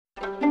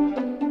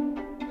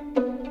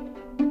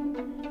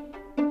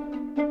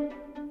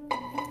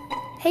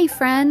Hey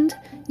friend,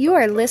 you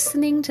are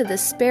listening to the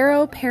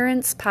Sparrow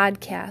Parents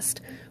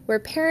Podcast, where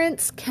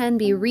parents can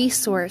be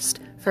resourced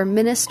for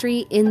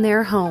ministry in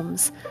their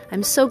homes.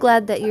 I'm so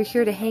glad that you're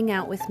here to hang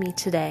out with me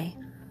today.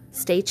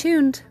 Stay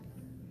tuned.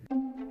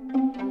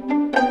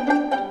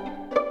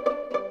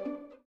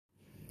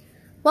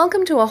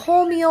 Welcome to a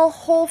whole meal,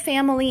 whole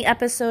family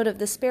episode of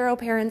the Sparrow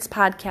Parents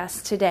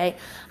Podcast today.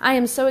 I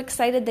am so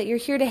excited that you're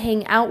here to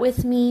hang out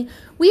with me.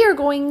 We are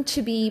going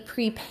to be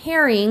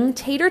preparing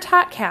tater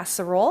tot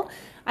casserole.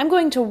 I'm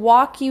going to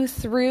walk you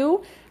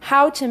through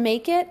how to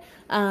make it,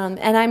 and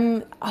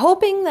I'm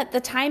hoping that the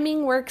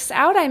timing works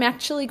out. I'm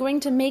actually going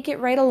to make it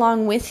right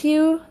along with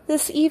you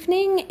this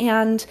evening,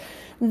 and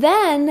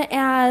then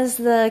as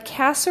the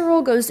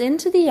casserole goes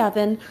into the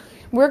oven,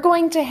 we're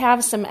going to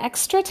have some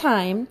extra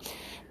time.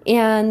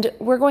 And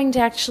we're going to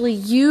actually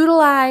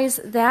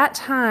utilize that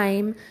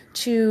time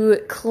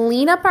to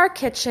clean up our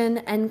kitchen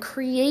and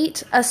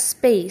create a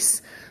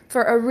space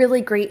for a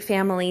really great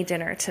family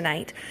dinner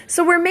tonight.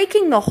 So we're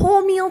making the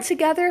whole meal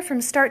together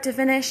from start to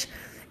finish,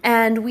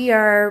 and we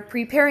are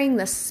preparing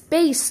the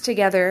space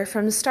together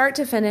from start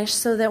to finish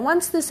so that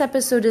once this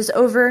episode is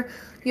over,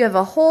 you have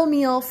a whole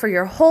meal for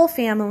your whole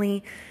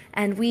family,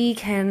 and we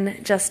can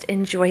just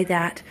enjoy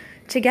that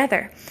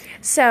together.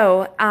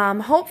 So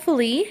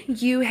hopefully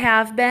you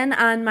have been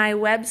on my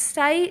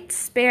website,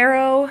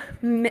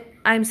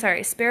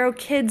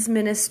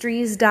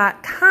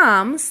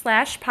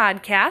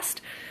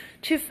 sparrowkidsministries.com/podcast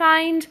to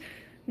find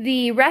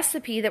the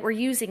recipe that we're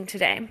using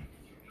today.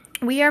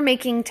 We are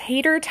making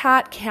tater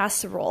tot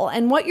casserole,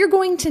 and what you're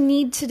going to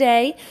need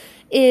today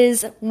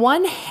is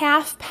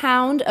 1/2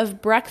 pound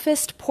of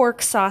breakfast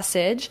pork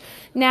sausage.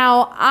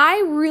 Now,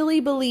 I really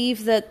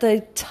believe that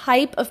the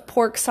type of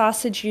pork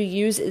sausage you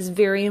use is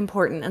very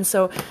important, and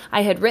so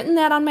I had written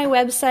that on my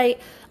website.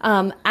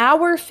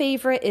 Our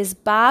favorite is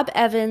Bob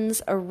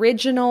Evans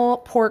Original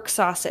Pork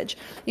Sausage.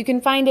 You can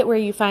find it where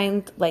you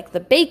find like the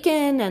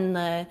bacon and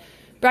the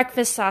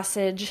breakfast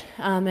sausage,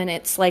 and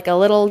it's like a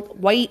little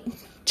white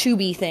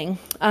tubey thing.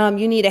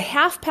 You need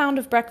 1/2 pound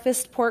of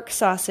breakfast pork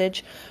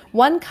sausage,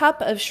 1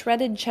 cup of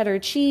shredded cheddar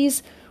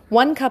cheese,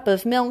 1 cup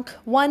of milk,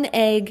 1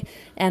 egg,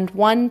 and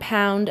 1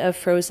 pound of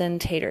frozen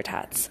tater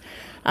tots.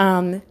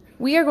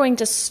 We are going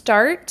to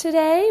start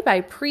today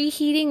by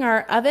preheating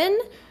our oven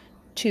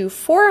to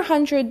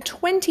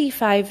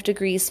 425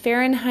 degrees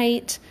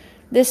Fahrenheit.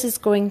 This is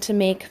going to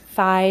make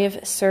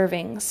 5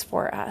 servings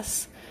for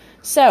us.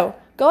 So,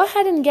 go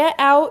ahead and get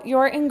out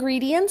your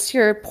ingredients,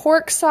 your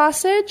pork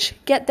sausage,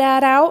 get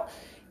that out.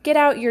 Get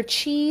out your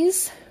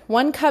cheese,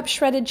 1 cup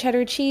shredded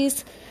cheddar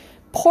cheese.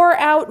 Pour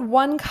out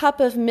 1 cup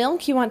of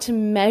milk. You want to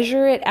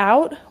measure it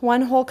out,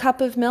 1 whole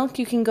cup of milk.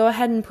 You can go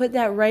ahead and put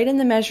that right in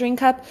the measuring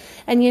cup.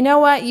 And you know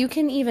what? You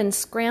can even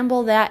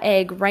scramble that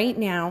egg right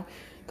now.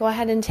 Go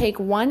ahead and take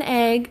 1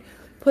 egg,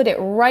 put it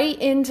right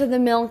into the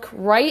milk,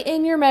 right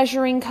in your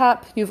measuring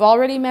cup. You've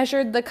already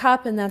measured the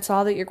cup, and that's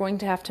all that you're going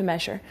to have to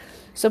measure.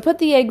 So put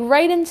the egg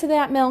right into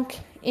that milk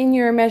in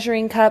your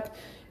measuring cup.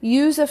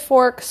 Use a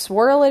fork,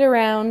 swirl it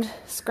around,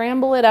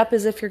 scramble it up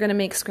as if you're going to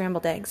make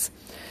scrambled eggs.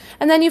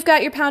 And then you've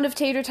got your pound of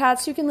tater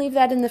tots. You can leave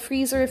that in the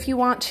freezer if you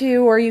want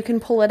to, or you can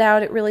pull it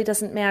out. It really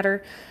doesn't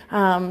matter,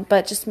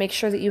 but just make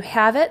sure that you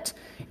have it.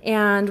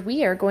 And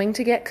we are going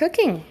to get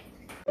cooking.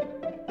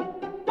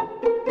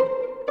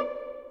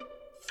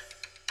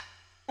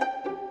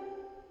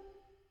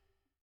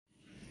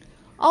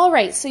 All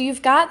right, so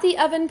you've got the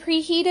oven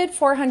preheated,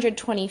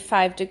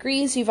 425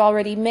 degrees. You've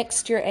already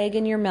mixed your egg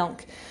and your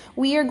milk.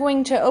 We are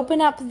going to open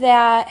up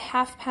that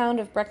 1/2 pound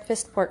of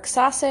breakfast pork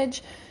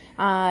sausage.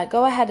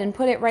 Go ahead and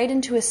put it right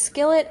into a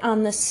skillet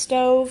on the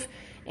stove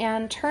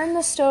and turn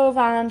the stove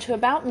on to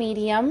about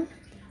medium,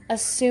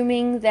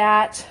 assuming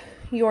that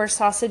your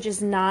sausage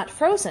is not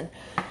frozen.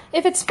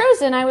 If it's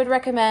frozen, I would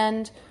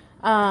recommend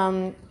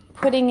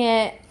putting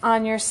it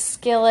on your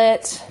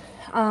skillet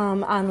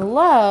on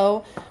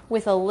low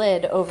with a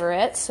lid over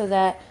it so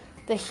that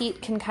the heat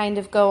can kind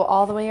of go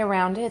all the way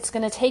around it. It's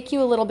going to take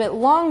you a little bit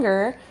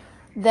longer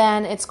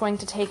than it's going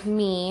to take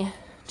me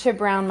to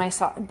brown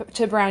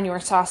your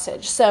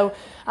sausage. So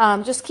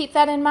just keep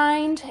that in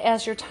mind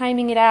as you're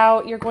timing it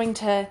out. You're going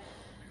to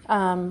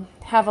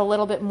have a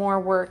little bit more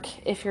work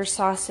if your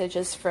sausage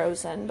is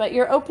frozen. But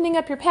you're opening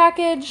up your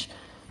package,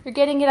 you're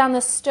getting it on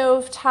the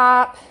stove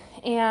top,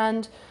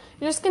 and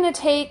you're just going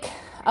to take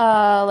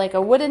like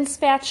a wooden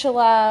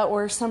spatula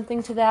or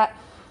something to that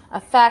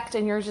effect,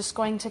 and you're just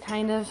going to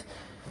kind of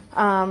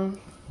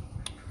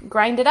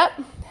grind it up,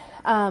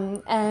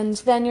 and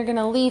then you're going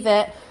to leave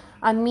it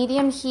on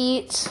medium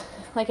heat,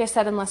 like I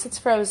said, unless it's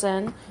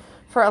frozen,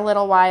 for a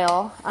little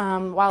while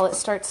it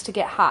starts to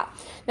get hot.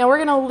 Now we're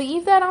going to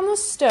leave that on the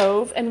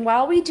stove, and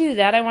while we do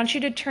that, I want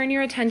you to turn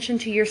your attention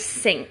to your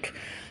sink,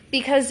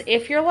 because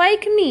if you're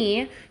like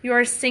me,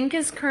 your sink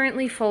is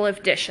currently full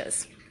of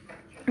dishes.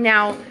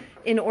 Now,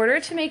 in order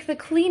to make the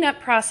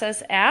cleanup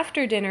process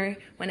after dinner,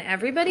 when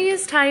everybody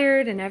is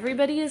tired and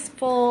everybody is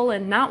full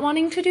and not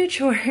wanting to do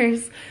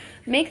chores,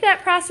 make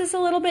that process a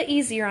little bit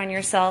easier on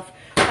yourself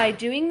by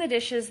doing the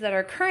dishes that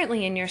are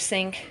currently in your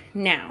sink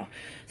now.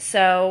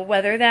 So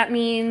whether that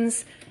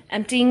means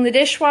emptying the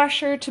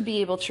dishwasher to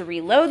be able to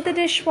reload the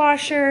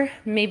dishwasher,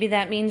 maybe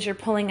that means you're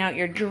pulling out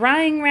your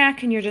drying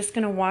rack and you're just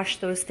going to wash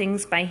those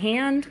things by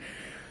hand.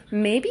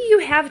 Maybe you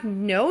have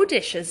no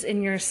dishes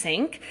in your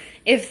sink.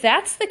 If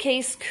that's the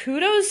case,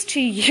 kudos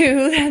to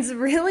you. That's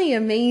really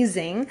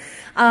amazing.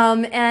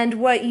 And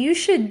what you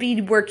should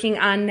be working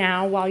on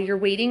now while you're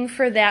waiting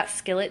for that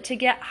skillet to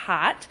get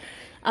hot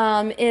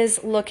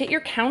is look at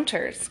your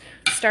counters.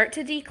 Start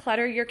to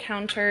declutter your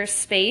counter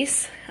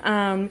space.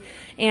 And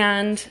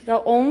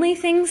the only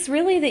things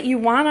really that you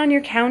want on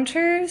your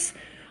counters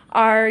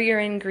are your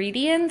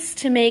ingredients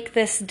to make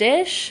this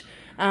dish.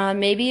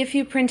 Maybe if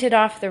you printed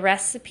off the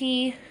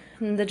recipe,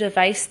 the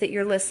device that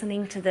you're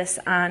listening to this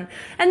on,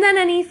 and then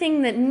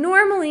anything that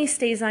normally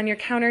stays on your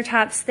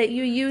countertops that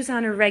you use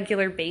on a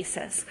regular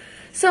basis.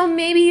 So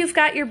maybe you've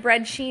got your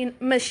bread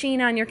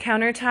machine on your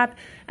countertop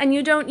and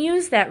you don't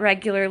use that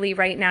regularly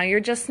right now. You're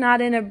just not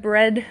in a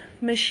bread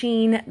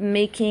machine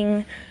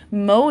making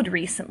mode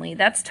recently.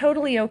 That's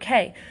totally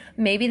okay.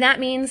 Maybe that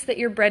means that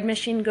your bread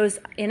machine goes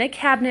in a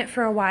cabinet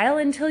for a while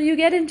until you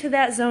get into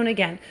that zone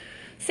again.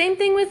 Same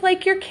thing with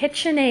like your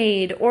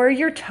KitchenAid or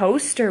your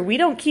toaster. We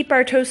don't keep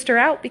our toaster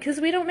out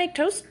because we don't make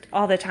toast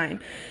all the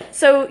time.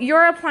 So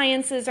your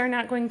appliances are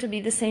not going to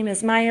be the same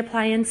as my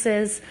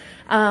appliances,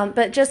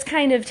 but just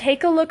kind of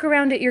take a look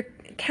around at your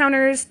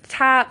counters,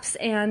 tops,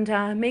 and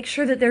make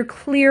sure that they're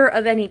clear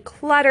of any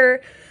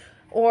clutter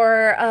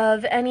or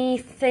of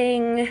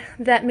anything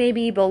that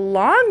maybe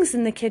belongs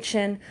in the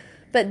kitchen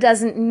but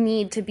doesn't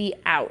need to be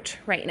out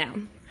right now.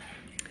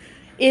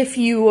 If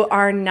you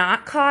are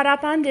not caught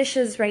up on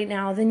dishes right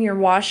now, then you're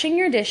washing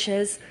your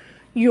dishes,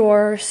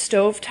 your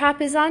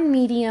stovetop is on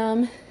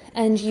medium,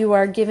 and you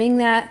are giving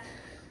that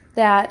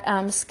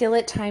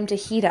skillet time to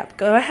heat up.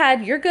 Go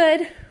ahead, you're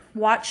good.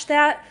 Watch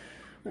that.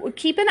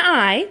 Keep an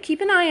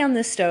eye on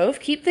the stove.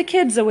 Keep the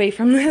kids away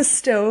from the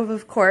stove,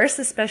 of course,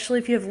 especially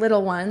if you have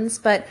little ones,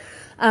 but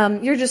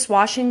you're just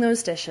washing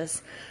those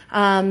dishes.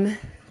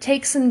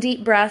 Take some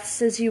deep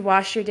breaths as you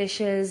wash your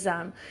dishes.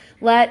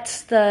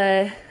 Let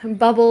the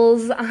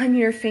bubbles on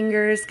your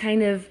fingers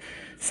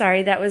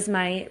sorry, that was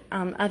my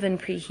oven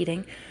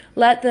preheating.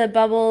 Let the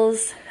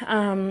bubbles,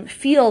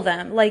 feel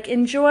them. Like,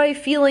 enjoy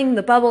feeling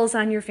the bubbles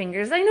on your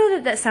fingers. I know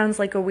that sounds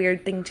like a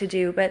weird thing to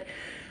do, but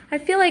I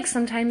feel like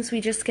sometimes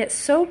we just get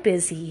so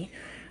busy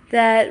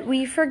that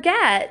we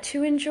forget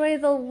to enjoy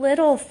the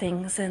little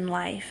things in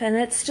life. And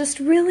it's just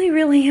really,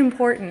 really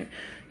important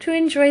to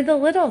enjoy the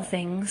little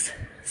things.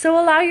 So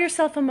allow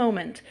yourself a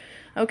moment,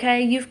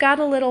 okay? You've got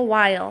a little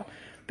while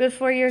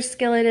before your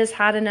skillet is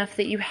hot enough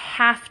that you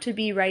have to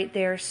be right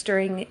there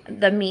stirring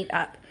the meat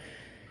up.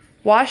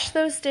 Wash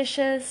those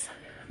dishes.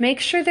 Make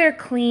sure they're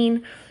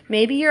clean.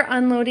 Maybe you're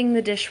unloading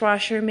the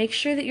dishwasher. Make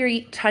sure that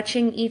you're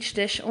touching each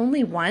dish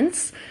only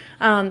once.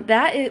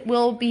 It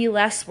will be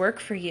less work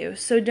for you.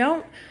 So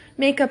don't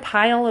make a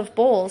pile of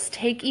bowls.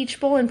 Take each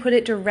bowl and put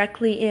it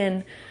directly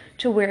in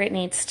to where it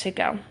needs to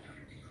go.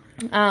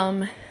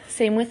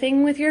 Same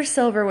thing with your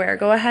silverware.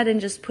 Go ahead and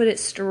just put it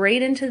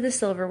straight into the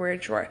silverware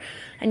drawer.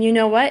 And you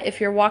know what?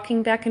 If you're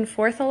walking back and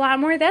forth a lot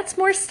more, that's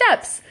more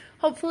steps.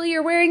 Hopefully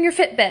you're wearing your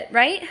Fitbit,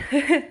 right?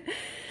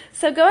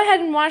 So go ahead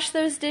and wash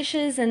those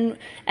dishes and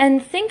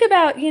think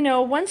about,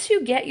 once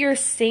you get your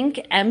sink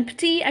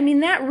empty,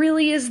 that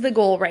really is the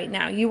goal right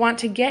now. You want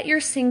to get your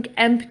sink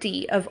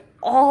empty of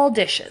all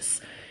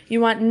dishes.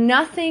 You want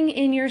nothing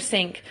in your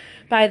sink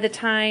by the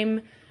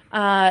time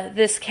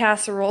this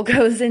casserole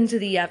goes into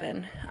the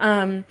oven.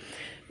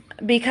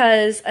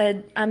 Because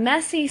a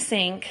messy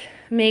sink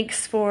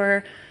makes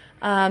for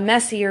a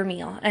messier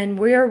meal. And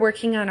we're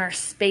working on our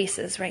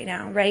spaces right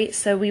now, right?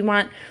 So we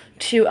want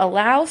to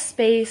allow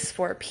space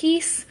for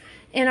peace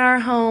in our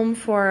home,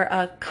 for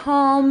a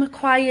calm,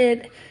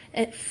 quiet,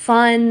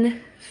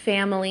 fun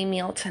family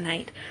meal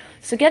tonight.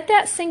 So get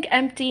that sink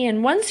empty,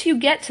 and once you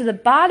get to the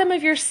bottom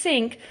of your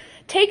sink,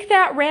 take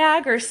that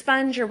rag or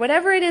sponge or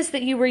whatever it is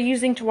that you were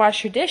using to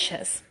wash your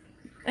dishes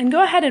and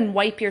go ahead and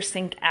wipe your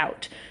sink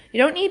out. You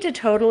don't need to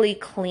totally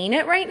clean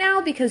it right now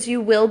because you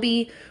will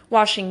be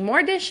washing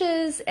more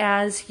dishes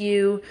as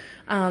you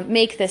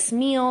make this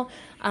meal.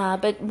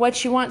 But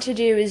what you want to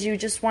do is you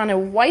just want to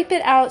wipe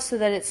it out so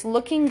that it's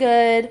looking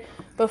good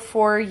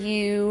before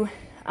you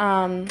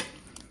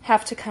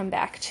have to come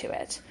back to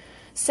it.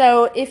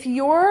 So if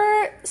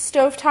your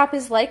stovetop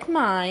is like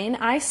mine,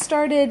 I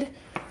started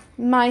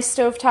my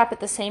stovetop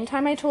at the same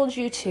time I told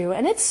you to,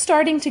 and it's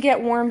starting to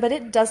get warm, but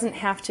it doesn't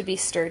have to be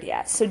stirred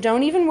yet. So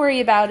don't even worry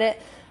about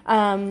it.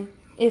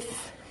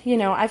 If,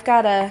 I've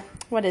got a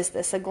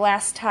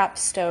glass top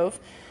stove,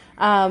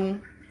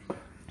 and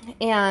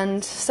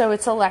so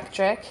it's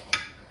electric,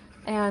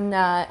 and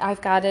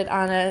I've got it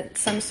on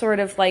some sort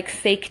of like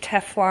fake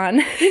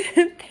Teflon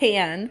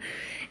pan,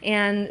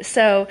 and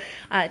so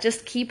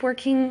just keep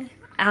working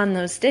on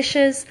those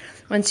dishes.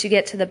 Once you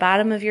get to the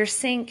bottom of your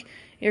sink,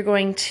 You're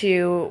going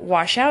to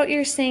wash out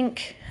your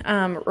sink,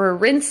 or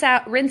rinse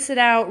it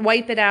out,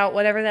 wipe it out,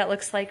 whatever that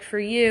looks like for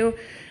you.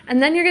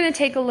 And then you're going to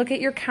take a look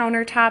at your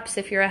countertops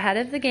if you're ahead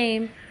of the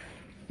game.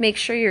 Make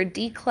sure you're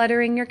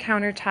decluttering your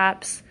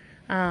countertops.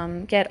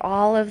 Get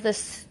all of the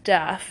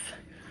stuff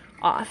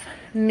off.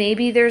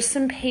 Maybe there's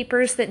some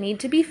papers that need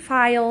to be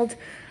filed.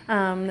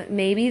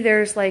 Maybe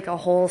there's like a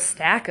whole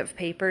stack of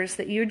papers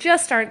that you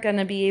just aren't going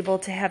to be able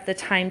to have the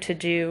time to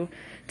do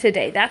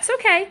today. That's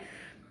okay.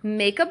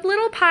 Make a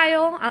little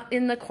pile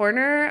in the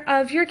corner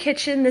of your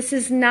kitchen. This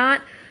is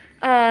not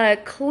a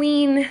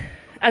cleaning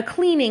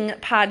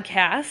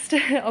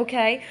podcast,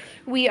 okay?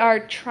 We are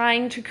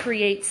trying to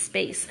create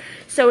space.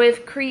 So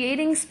if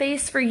creating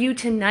space for you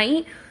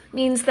tonight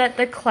means that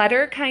the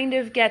clutter kind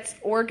of gets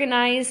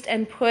organized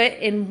and put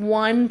in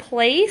one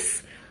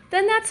place,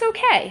 then that's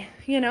okay.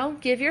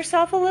 Give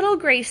yourself a little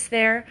grace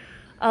there.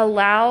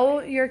 Allow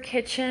your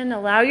kitchen,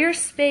 allow your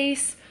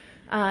space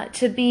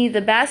to be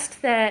the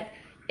best that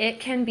it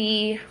can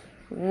be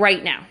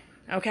right now,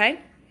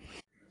 okay?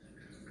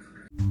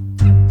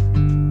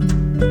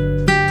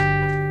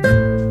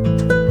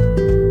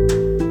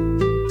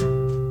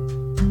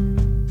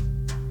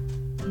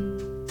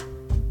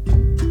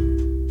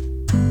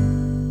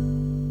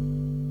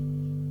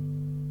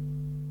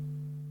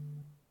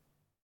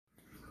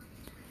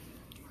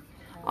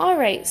 All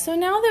right, so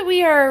now that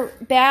we are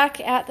back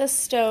at the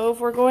stove,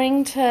 we're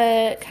going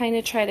to kind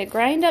of try to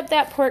grind up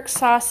that pork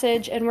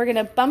sausage, and we're going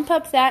to bump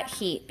up that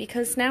heat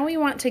because now we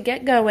want to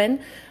get going.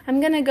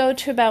 I'm going to go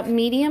to about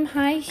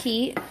medium-high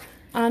heat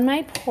on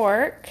my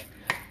pork,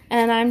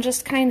 and I'm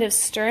just kind of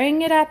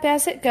stirring it up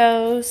as it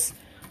goes.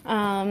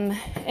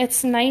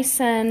 It's nice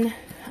and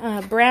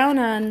brown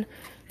on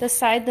the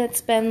side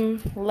that's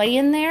been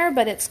laying there,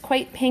 but it's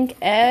quite pink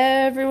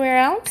everywhere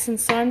else, and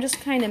so I'm just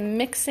kind of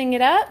mixing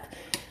it up.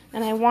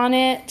 And I want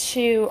it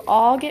to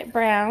all get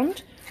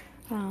browned.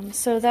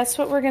 So that's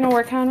what we're going to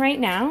work on right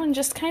now, and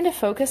just kind of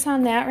focus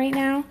on that right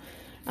now.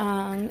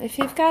 If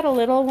you've got a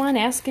little one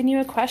asking you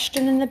a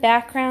question in the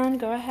background,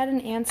 go ahead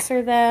and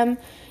answer them.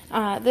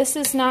 This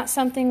is not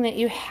something that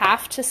you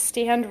have to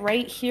stand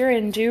right here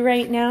and do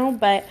right now,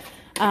 but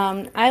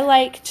I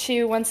like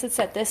to, once it's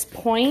at this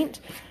point,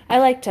 I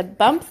like to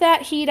bump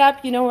that heat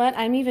up. You know what?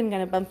 I'm even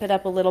going to bump it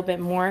up a little bit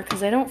more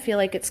because I don't feel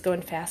like it's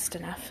going fast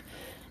enough.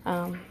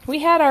 We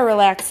had our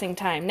relaxing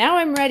time. Now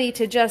I'm ready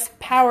to just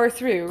power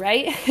through,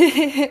 right?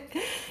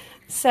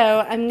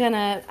 So I'm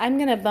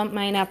gonna bump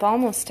mine up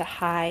almost to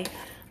high,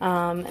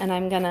 and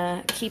I'm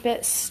gonna keep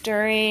it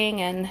stirring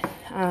and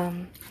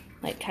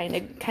like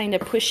kind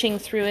of pushing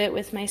through it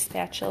with my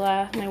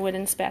spatula, my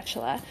wooden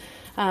spatula.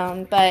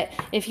 But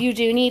if you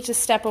do need to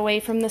step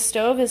away from the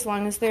stove, as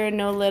long as there are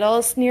no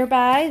littles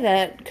nearby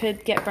that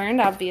could get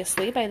burned,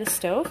 obviously, by the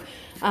stove,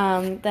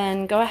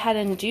 then go ahead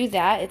and do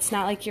that. It's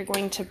not like you're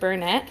going to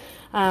burn it.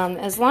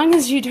 As long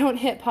as you don't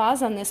hit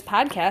pause on this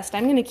podcast,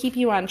 I'm going to keep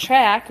you on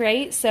track,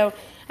 right? So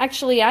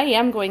actually, I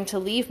am going to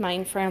leave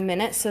mine for a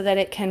minute so that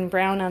it can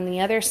brown on the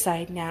other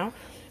side now.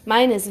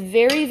 Mine is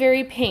very,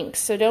 very pink,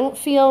 so don't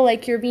feel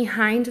like you're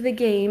behind the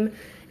game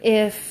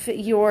if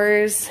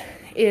yours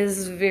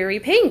is very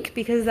pink,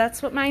 because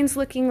that's what mine's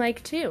looking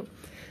like too.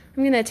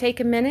 I'm going to take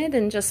a minute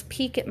and just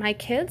peek at my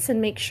kids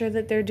and make sure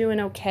that they're doing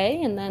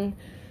okay, and then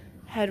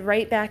head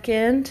right back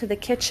into the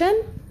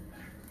kitchen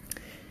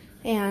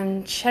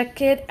and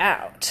check it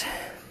out.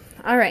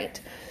 All right,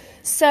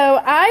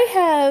 so I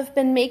have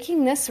been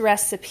making this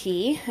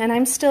recipe, and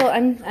I'm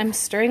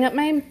stirring up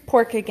my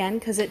pork again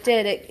because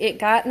it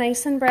got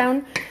nice and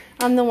brown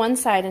on the one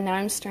side, and now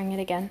I'm stirring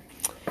it again.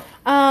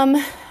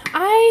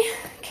 I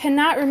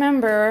cannot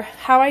remember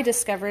how I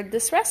discovered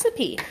this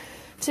recipe,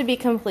 to be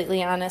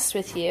completely honest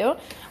with you.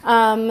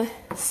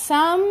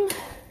 Some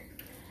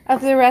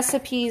of the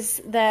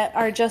recipes that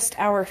are just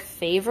our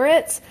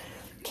favorites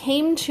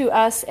came to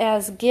us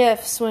as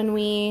gifts when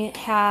we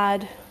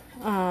had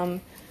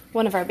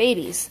one of our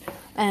babies,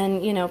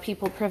 and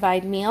people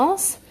provide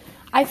meals.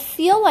 I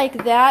feel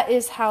like that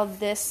is how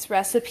this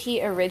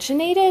recipe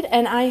originated,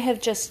 and I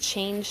have just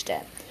changed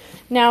it.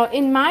 Now,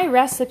 in my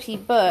recipe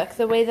book,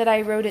 the way that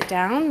I wrote it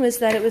down was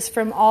that it was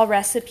from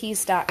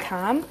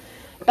allrecipes.com,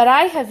 but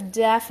I have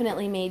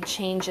definitely made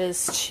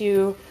changes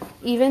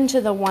even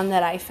to the one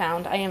that I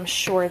found. I am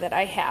sure that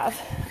I have.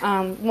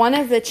 One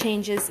of the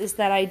changes is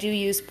that I do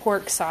use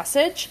pork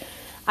sausage.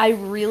 I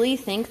really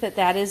think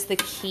that is the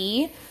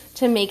key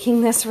to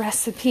making this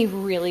recipe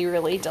really,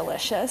 really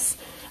delicious.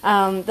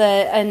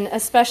 And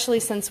especially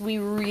since we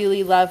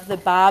really love the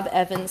Bob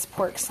Evans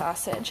pork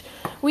sausage.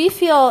 We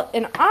feel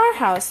in our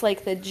house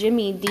like the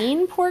Jimmy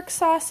Dean pork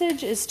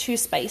sausage is too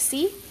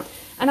spicy.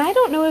 And I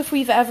don't know if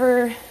we've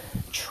ever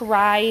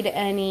tried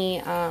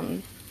any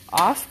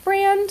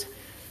off-brand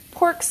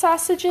pork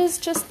sausages,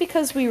 just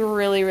because we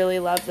really, really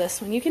love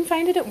this one. You can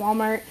find it at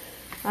Walmart.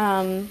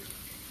 I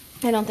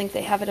don't think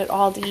they have it at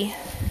Aldi,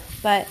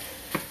 but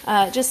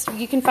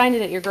you can find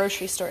it at your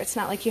grocery store. It's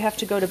not like you have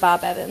to go to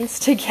Bob Evans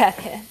to get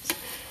it.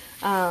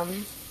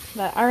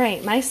 But all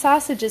right, my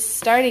sausage is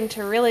starting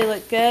to really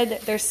look good.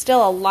 There's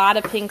still a lot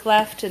of pink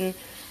left, and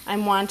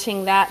I'm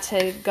wanting that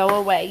to go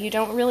away. You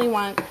don't really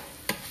want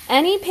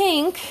any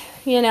pink,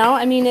 you know.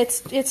 I mean,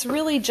 it's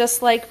really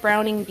just like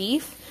browning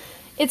beef.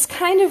 It's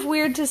kind of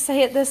weird to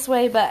say it this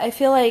way, but I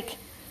feel like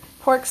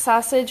pork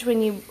sausage,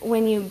 when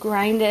you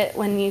grind it,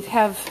 when you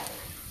have,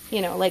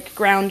 you know, like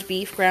ground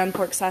beef, ground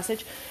pork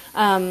sausage,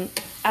 I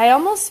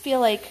almost feel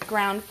like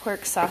ground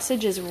pork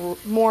sausage is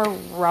more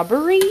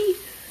rubbery.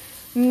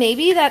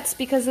 Maybe that's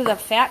because of the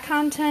fat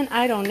content,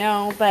 I don't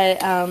know,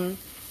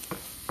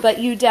 but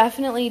you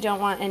definitely don't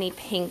want any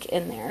pink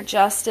in there,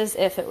 just as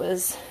if it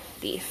was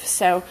beef.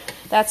 So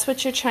that's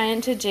what you're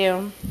trying to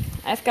do.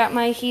 I've got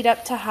my heat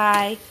up to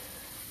high,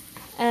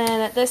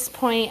 and at this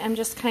point I'm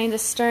just kind of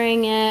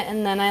stirring it,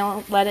 and then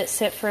I'll let it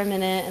sit for a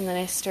minute, and then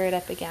I stir it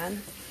up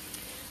again.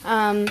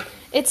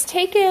 It's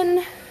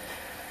taken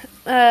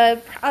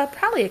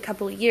probably a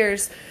couple of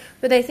years,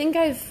 but I think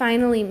I've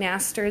finally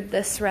mastered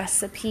this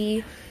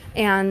recipe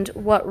and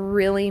what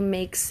really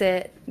makes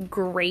it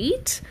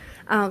great.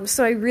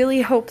 So I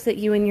really hope that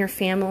you and your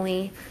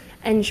family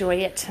enjoy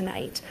it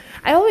tonight.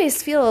 I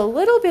always feel a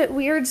little bit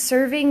weird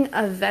serving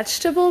a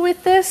vegetable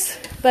with this,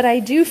 but I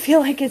do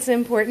feel like it's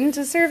important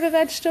to serve a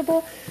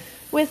vegetable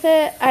with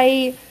it.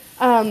 I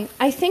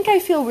think I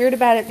feel weird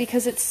about it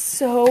because it's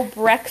so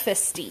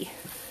breakfasty.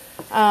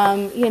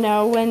 You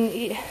know,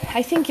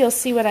 I think you'll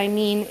see what I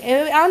mean.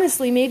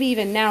 Honestly, maybe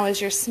even now as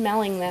you're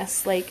smelling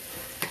this, like,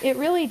 it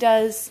really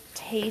does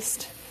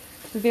taste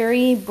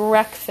very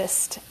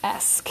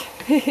breakfast-esque.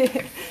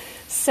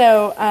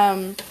 So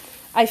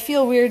I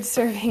feel weird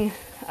serving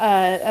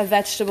a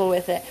vegetable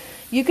with it.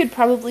 You could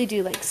probably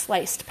do like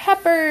sliced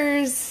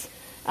peppers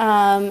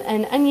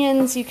and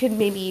onions. You could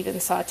maybe even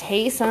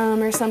saute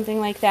some or something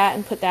like that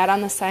and put that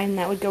on the side, and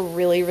that would go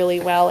really, really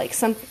well. Like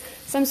some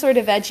sort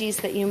of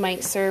veggies that you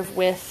might serve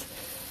with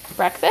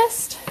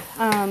breakfast.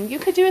 You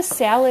could do a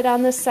salad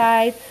on the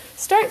side.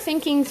 Start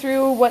thinking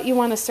through what you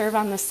want to serve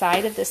on the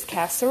side of this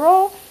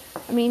casserole.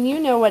 I mean, you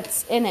know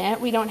what's in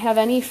it. We don't have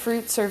any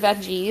fruits or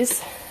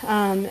veggies,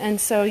 and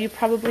so you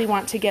probably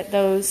want to get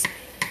those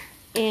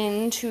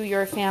into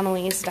your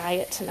family's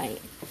diet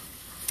tonight.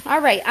 All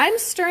right, I'm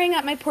stirring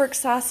up my pork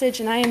sausage,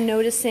 and I am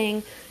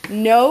noticing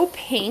no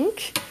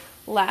pink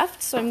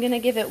left, so I'm going to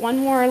give it one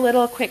more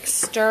little quick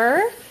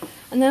stir,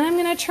 and then I'm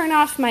going to turn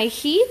off my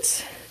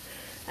heat,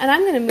 and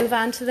I'm going to move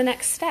on to the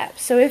next step.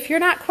 So if you're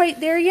not quite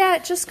there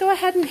yet, just go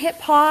ahead and hit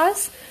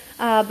pause,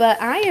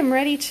 but I am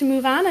ready to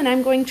move on, and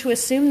I'm going to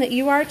assume that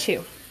you are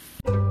too.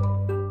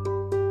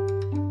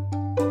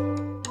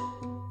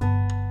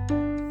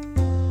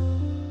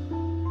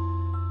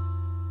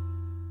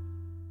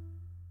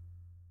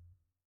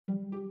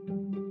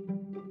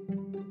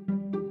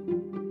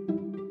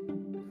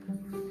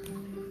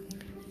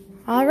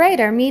 All right,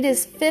 our meat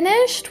is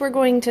finished. We're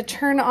going to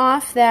turn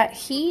off that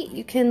heat.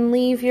 You can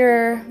leave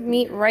your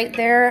meat right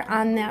there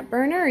on that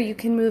burner, or you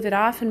can move it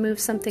off and move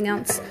something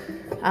else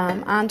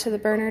onto the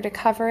burner to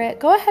cover it.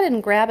 Go ahead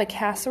and grab a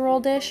casserole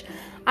dish.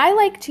 I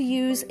like to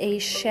use a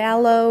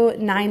shallow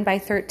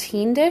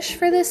 9x13 dish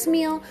for this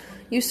meal.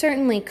 You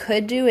certainly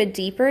could do a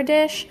deeper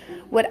dish.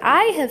 What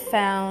I have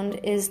found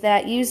is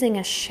that using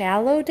a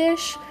shallow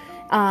dish,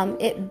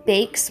 it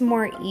bakes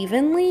more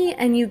evenly,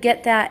 and you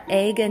get that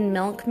egg and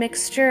milk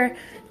mixture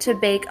to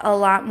bake a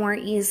lot more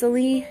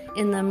easily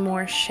in the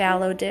more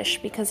shallow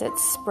dish because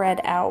it's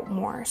spread out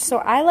more. So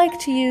I like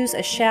to use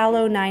a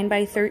shallow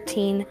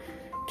 9x13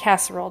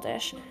 casserole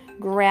dish.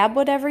 Grab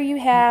whatever you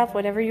have,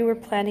 whatever you were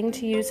planning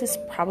to use is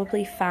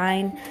probably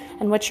fine.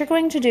 And what you're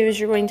going to do is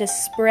you're going to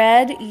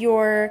spread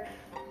your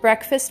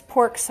breakfast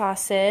pork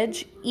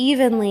sausage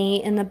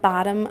evenly in the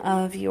bottom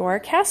of your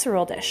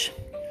casserole dish.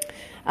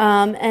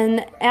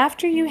 And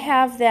after you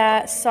have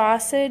that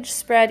sausage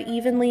spread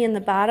evenly in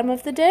the bottom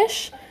of the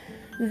dish,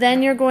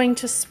 then you're going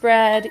to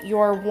spread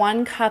your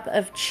 1 cup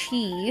of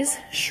cheese,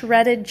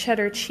 shredded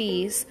cheddar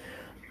cheese,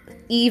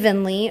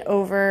 evenly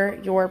over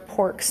your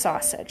pork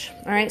sausage.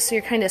 All right, so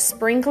you're kind of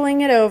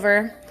sprinkling it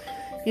over.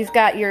 You've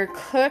got your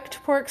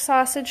cooked pork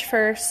sausage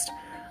first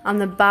on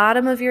the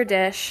bottom of your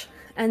dish,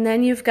 and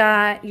then you've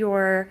got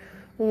your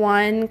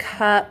 1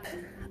 cup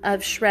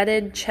of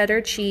shredded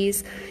cheddar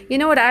cheese. You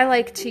know what I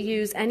like to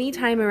use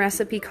anytime a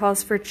recipe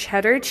calls for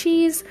cheddar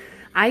cheese?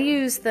 I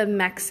use the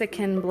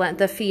Mexican blend,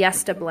 the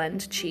Fiesta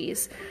blend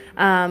cheese.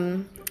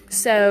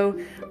 So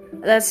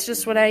that's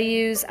just what I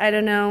use. I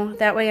don't know.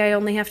 That way I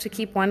only have to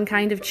keep one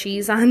kind of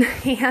cheese on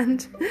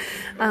hand.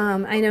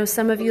 I know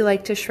some of you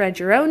like to shred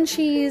your own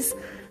cheese.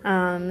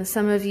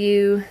 Some of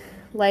you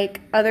like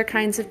other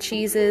kinds of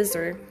cheeses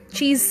or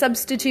cheese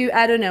substitute.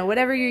 I don't know.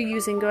 Whatever you're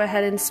using, go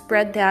ahead and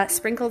spread that,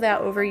 sprinkle that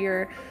over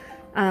your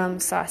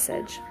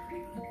sausage.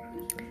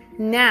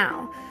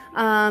 Now,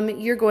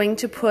 you're going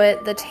to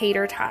put the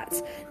tater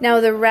tots.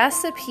 Now, the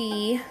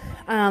recipe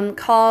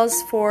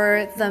calls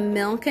for the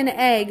milk and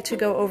egg to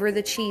go over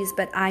the cheese,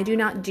 but I do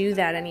not do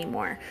that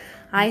anymore.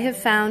 I have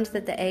found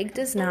that the egg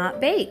does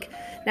not bake.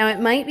 Now, it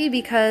might be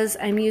because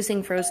I'm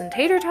using frozen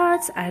tater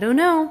tots. I don't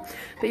know.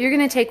 But you're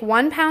going to take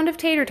 1 pound of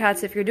tater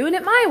tots. If you're doing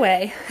it my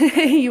way,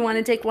 you want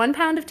to take 1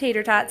 pound of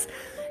tater tots,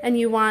 and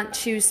you want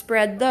to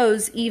spread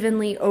those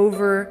evenly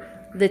over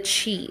the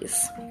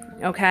cheese,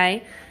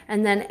 okay?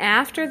 And then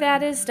after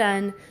that is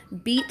done,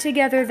 beat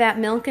together that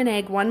milk and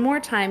egg one more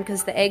time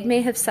because the egg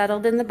may have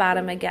settled in the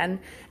bottom again,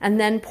 and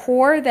then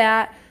pour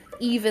that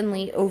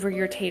evenly over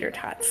your tater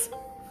tots.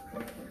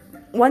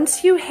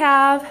 Once you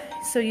have,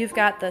 so you've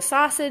got the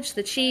sausage,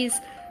 the cheese,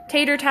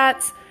 tater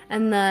tots,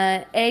 and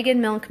the egg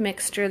and milk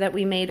mixture that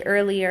we made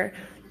earlier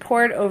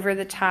poured over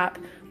the top.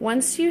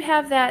 Once you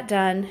have that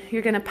done,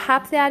 you're going to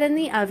pop that in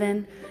the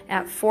oven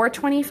at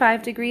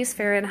 425 degrees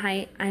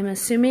Fahrenheit. I'm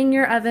assuming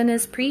your oven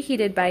is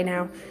preheated by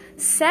now.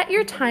 Set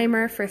your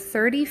timer for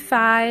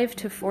 35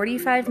 to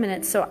 45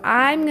 minutes. So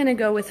I'm going to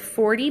go with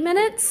 40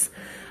 minutes.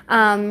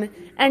 And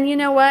you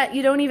know what?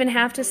 You don't even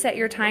have to set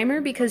your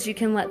timer because you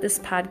can let this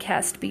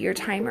podcast be your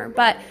timer.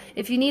 But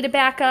if you need a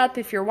backup,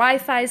 if your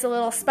Wi-Fi is a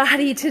little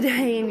spotty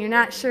today and you're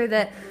not sure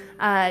that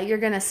you're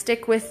going to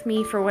stick with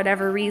me for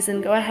whatever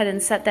reason, go ahead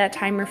and set that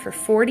timer for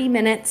 40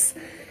 minutes.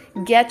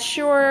 Get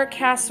your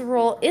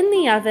casserole in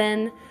the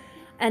oven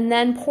and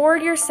then pour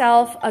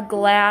yourself a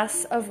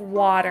glass of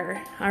water,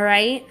 all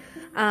right?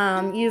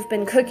 You've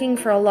been cooking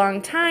for a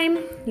long time.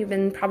 You've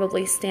been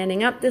probably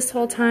standing up this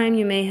whole time.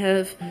 You may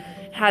have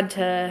had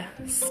to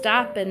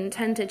stop and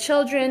tend to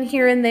children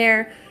here and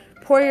there.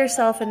 Pour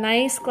yourself a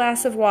nice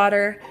glass of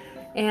water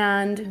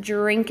and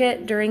drink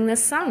it during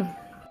this song.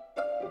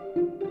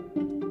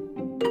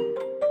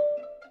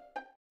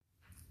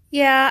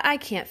 Yeah, I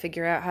can't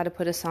figure out how to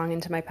put a song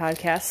into my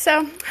podcast,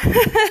 so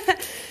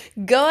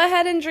go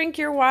ahead and drink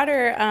your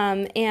water.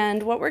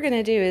 And what we're going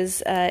to do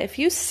is, if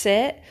you just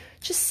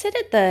sit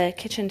at the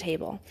kitchen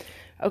table,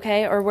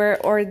 okay,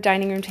 or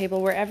dining room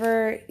table,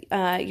 wherever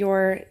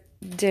your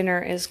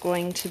dinner is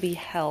going to be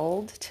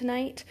held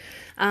tonight,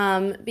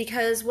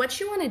 because what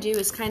you want to do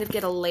is kind of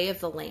get a lay of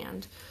the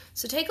land.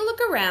 So take a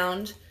look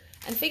around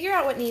and figure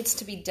out what needs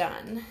to be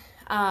done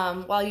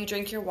while you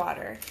drink your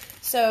water.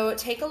 So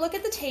take a look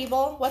at the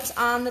table, what's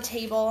on the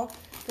table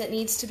that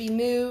needs to be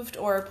moved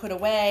or put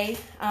away.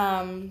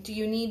 Do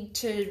you need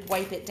to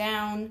wipe it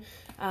down?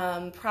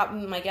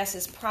 My guess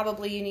is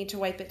probably you need to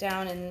wipe it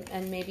down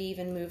and maybe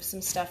even move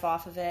some stuff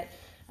off of it.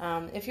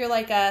 If you're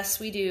like us,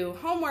 we do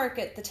homework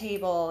at the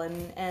table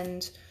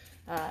and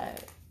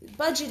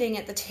budgeting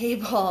at the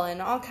table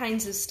and all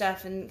kinds of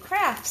stuff and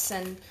crafts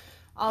and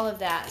all of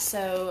that.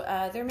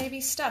 So there may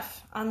be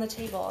stuff on the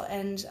table.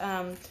 And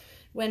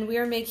when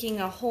we're making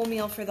a whole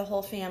meal for the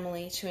whole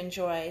family to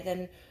enjoy,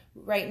 then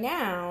right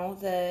now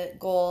the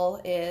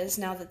goal is,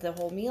 now that the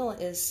whole meal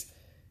is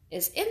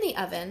in the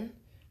oven,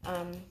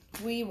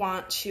 we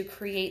want to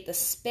create the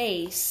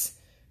space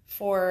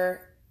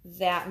for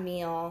that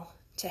meal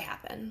to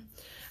happen.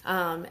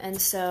 And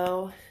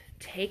so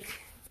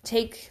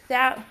take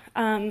that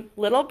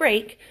little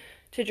break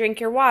to drink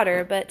your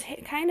water, but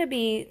kind of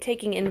be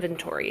taking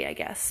inventory, I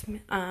guess.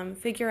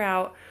 Figure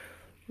out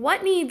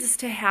what needs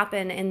to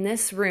happen in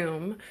this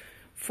room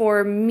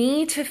for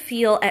me to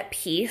feel at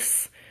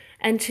peace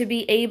and to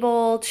be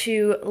able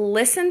to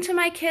listen to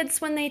my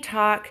kids when they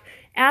talk,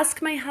 ask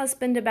my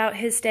husband about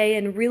his day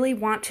and really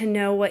want to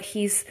know what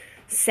he's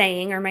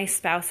saying, or my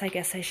spouse, I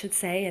guess I should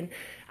say.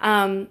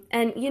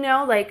 And you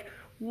know, like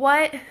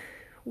what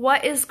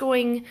is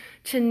going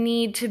to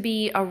need to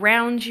be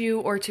around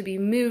you or to be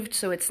moved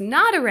so it's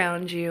not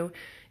around you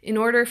in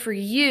order for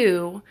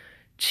you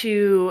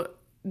to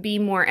be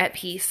more at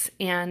peace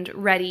and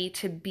ready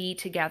to be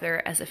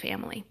together as a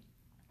family.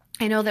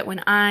 I know that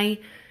when I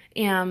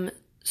am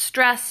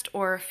stressed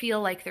or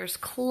feel like there's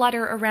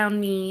clutter around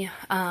me,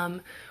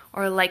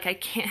 or like I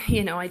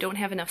can't, I don't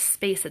have enough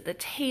space at the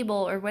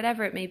table or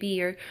whatever it may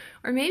be, or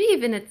maybe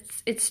even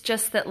it's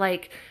just that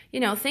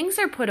things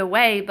are put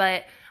away,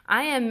 but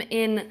I am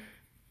in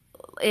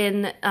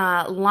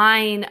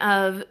line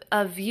of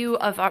view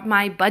of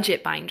my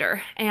budget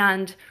binder.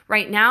 And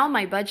right now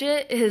my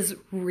budget is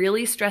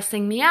really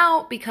stressing me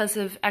out because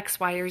of X,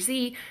 Y, or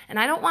Z. And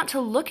I don't want to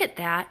look at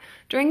that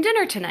during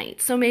dinner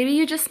tonight. So maybe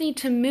you just need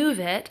to move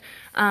it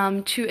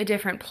to a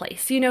different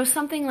place,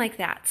 something like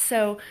that.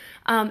 So,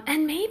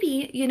 and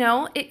maybe,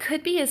 it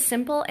could be as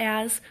simple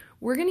as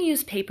we're going to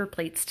use paper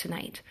plates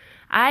tonight.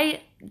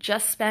 I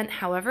just spent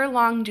however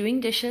long doing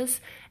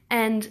dishes,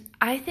 and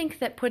I think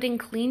that putting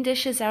clean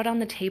dishes out on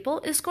the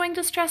table is going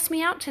to stress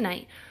me out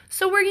tonight.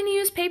 So we're going to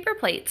use paper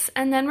plates,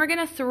 and then we're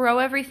going to throw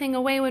everything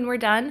away when we're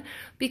done,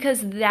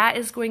 because that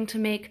is going to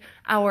make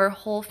our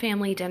whole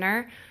family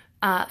dinner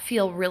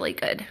feel really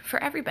good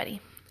for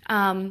everybody.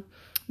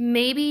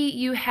 Maybe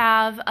you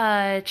have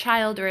a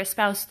child or a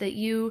spouse that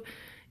you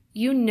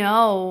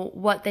know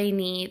what they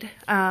need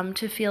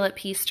to feel at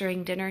peace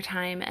during dinner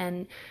time,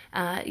 and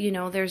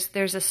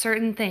there's a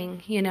certain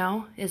thing.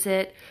 Is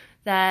it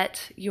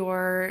that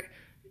your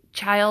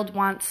child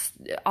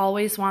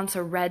always wants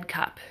a red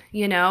cup,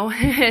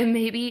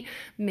 maybe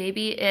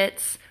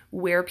it's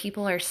where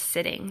people are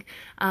sitting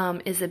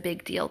is a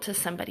big deal to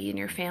somebody in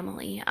your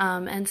family.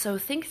 And so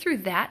think through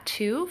that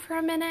too for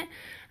a minute,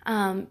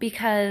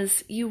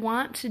 because you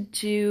want to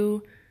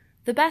do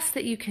the best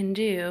that you can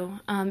do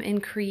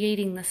in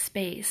creating the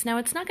space. Now,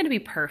 it's not going to be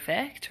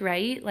perfect,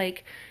 right?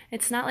 Like,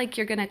 it's not like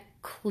you're going to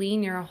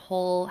clean your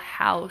whole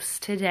house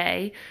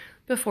today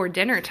before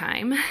dinner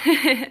time.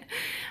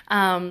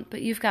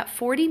 But you've got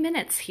 40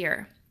 minutes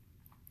here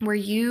where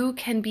you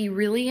can be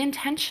really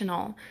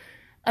intentional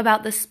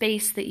about the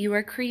space that you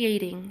are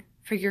creating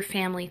for your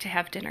family to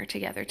have dinner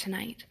together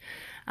tonight.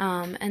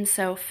 And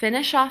so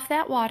finish off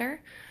that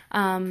water.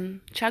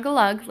 Chug a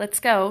lug, let's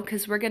go,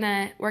 because we're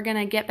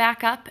gonna get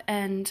back up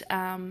and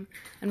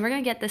we're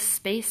gonna get this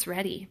space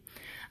ready.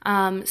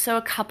 So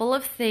a couple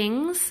of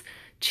things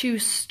to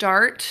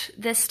start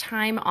this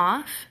time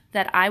off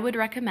that I would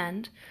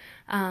recommend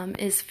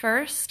is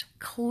first,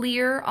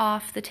 clear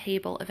off the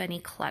table of any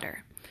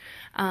clutter.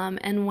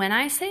 And when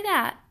I say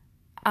that,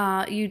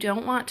 you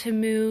don't want to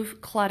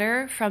move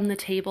clutter from the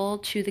table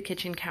to the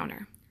kitchen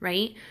counter,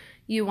 right?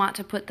 You want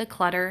to put the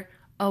clutter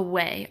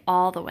away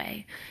all the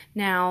way.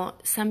 Now,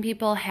 some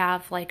people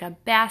have like a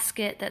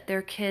basket that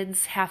their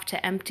kids have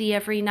to empty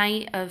every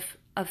night of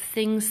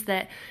things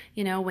that,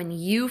 you know, when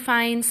you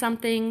find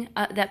something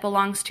that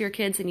belongs to your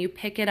kids and you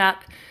pick it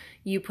up,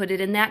 you put it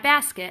in that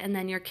basket, and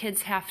then your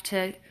kids have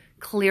to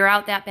clear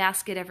out that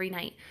basket every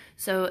night.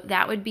 So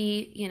that would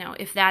be, you know,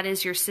 if that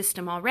is your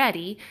system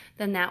already,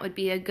 then that would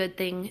be a good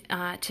thing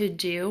to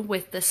do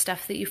with the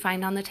stuff that you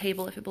find on the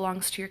table if it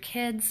belongs to your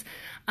kids.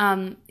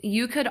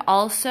 You could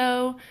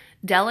also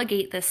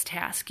delegate this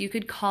task. You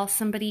could call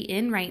somebody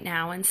in right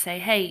now and say,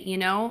 hey, you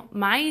know,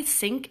 my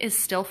sink is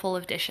still full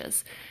of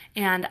dishes.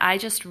 And I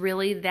just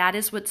really, that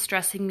is what's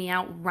stressing me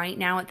out right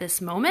now at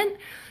this moment.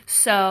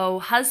 So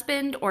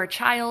husband or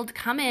child,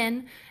 come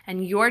in,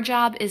 and your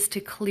job is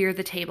to clear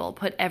the table,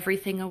 put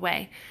everything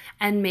away.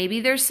 And maybe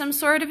there's some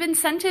sort of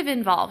incentive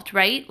involved,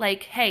 right?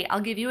 Like, hey,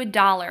 I'll give you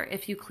 $1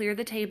 if you clear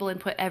the table and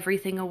put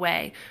everything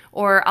away.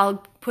 Or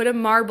I'll put a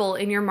marble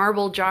in your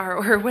marble jar,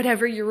 or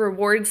whatever your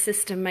reward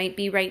system might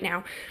be right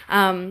now.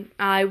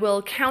 I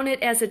will count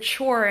it as a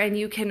chore and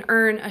you can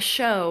earn a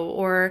show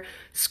or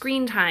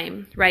screen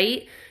time,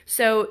 right?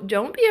 So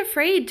don't be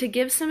afraid to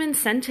give some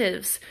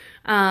incentives.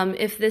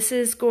 If this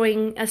is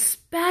going,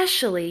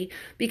 especially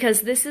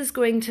because this is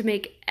going to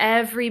make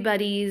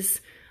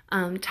everybody's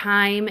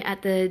time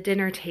at the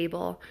dinner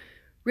table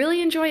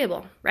really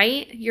enjoyable,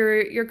 right?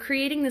 You're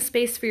creating the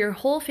space for your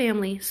whole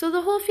family so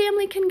the whole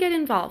family can get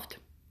involved.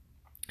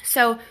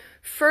 So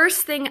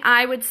first thing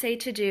I would say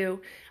to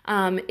do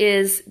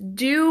is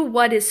do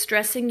what is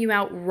stressing you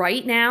out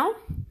right now,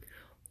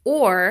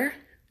 or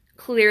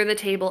clear the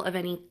table of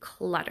any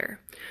clutter.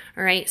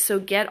 All right, so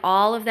get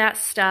all of that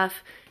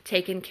stuff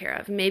taken care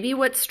of. Maybe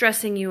what's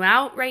stressing you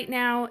out right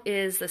now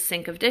is the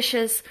sink of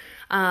dishes.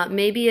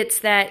 Maybe it's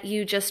that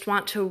you just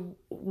want to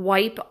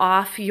wipe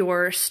off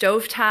your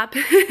stovetop,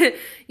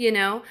 you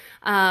know,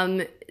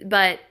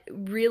 but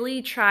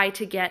really try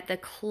to get the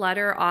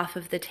clutter off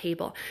of the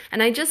table.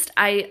 And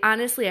I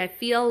honestly, I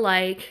feel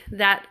like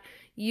that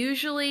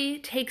usually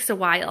takes a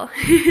while.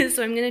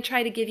 So I'm going to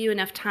try to give you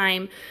enough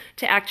time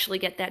to actually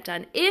get that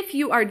done. If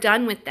you are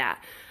done with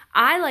that,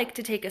 I like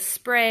to take a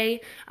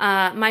spray.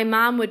 My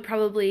mom would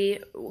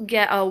probably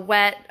get a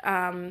wet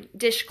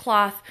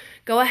dishcloth,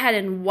 go ahead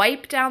and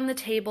wipe down the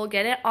table,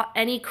 get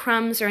any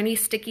crumbs or any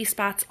sticky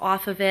spots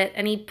off of it,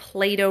 any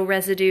Play-Doh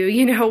residue,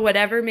 you know,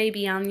 whatever may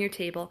be on your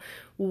table,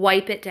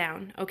 wipe it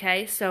down,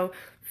 okay? So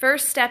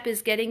first step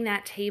is getting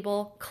that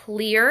table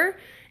clear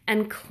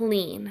and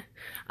clean.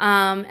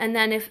 And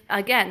then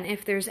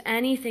if there's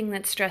anything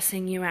that's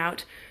stressing you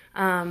out,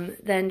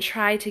 then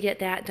try to get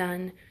that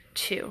done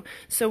too.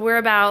 So we're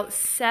about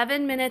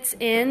 7 minutes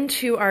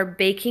into our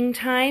baking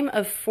time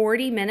of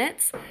 40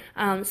 minutes.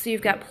 So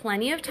you've got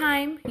plenty of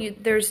time.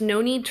 There's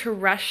no need to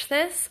rush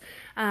this.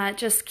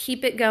 Just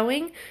keep it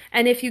going.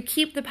 And if you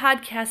keep the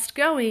podcast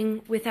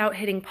going without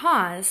hitting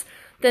pause,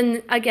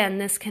 then again,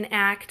 this can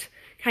act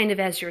kind of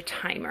as your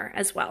timer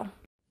as well.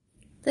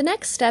 The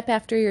next step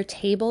after your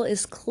table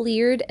is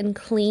cleared and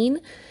clean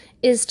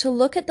is to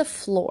look at the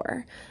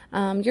floor.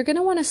 You're going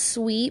to want to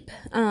sweep.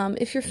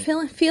 If you're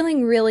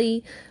feeling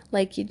really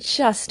like you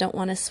just don't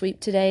want to sweep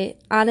today,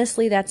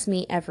 honestly, that's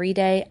me every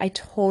day. I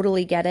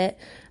totally get it.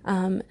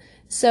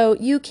 So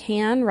you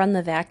can run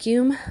the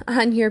vacuum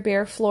on your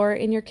bare floor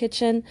in your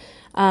kitchen.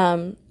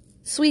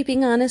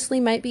 Sweeping, honestly,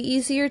 might be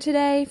easier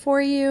today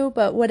for you,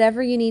 but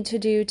whatever you need to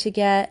do to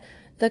get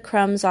the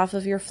crumbs off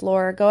of your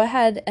floor, go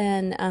ahead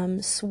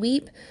and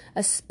sweep,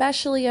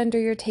 especially under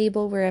your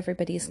table where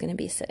everybody's going to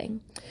be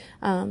sitting.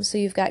 So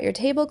you've got your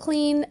table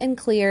clean and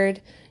cleared.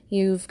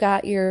 You've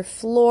got your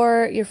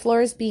floor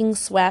is being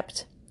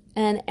swept.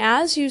 And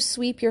as you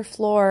sweep your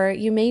floor,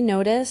 you may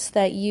notice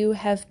that you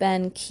have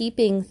been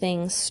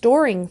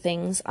storing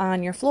things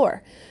on your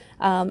floor.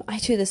 I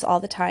do this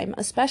all the time,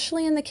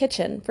 especially in the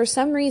kitchen. For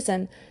some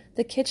reason,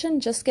 the kitchen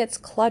just gets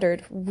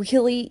cluttered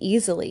really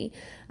easily.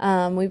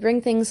 We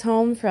bring things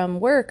home from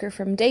work or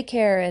from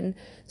daycare and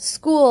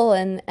school,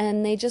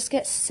 and they just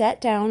get set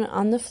down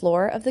on the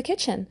floor of the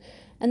kitchen.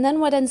 And then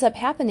what ends up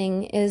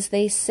happening is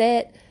they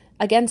sit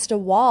against a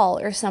wall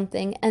or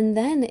something, and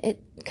then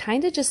it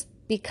kind of just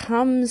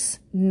becomes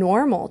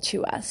normal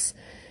to us.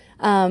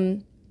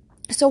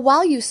 So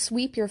while you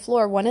sweep your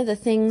floor, one of the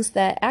things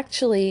that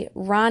actually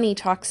Ronnie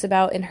talks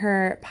about in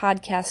her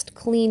podcast,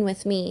 Clean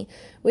With Me,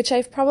 which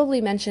I've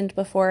probably mentioned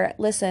before.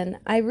 Listen,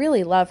 I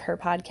really love her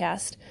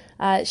podcast.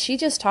 She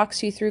just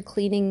talks you through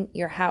cleaning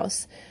your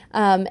house.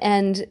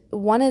 And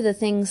one of the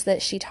things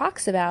that she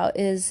talks about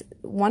is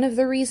one of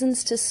the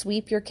reasons to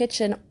sweep your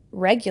kitchen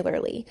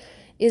regularly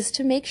is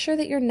to make sure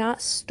that you're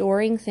not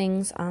storing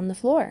things on the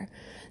floor.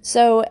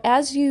 So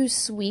as you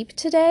sweep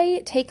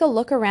today, take a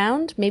look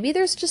around. Maybe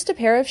there's just a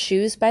pair of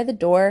shoes by the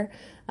door.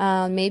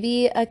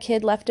 Maybe a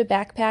kid left a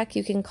backpack.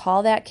 You can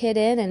call that kid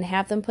in and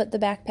have them put the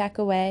backpack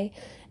away.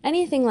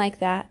 Anything like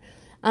that.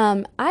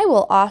 I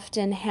will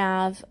often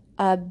have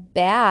a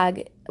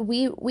bag.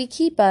 We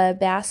keep a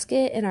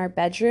basket in our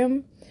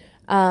bedroom,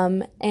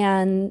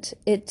 and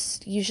it's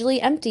usually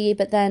empty,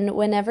 but then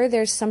whenever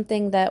there's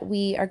something that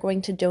we are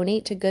going to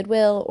donate to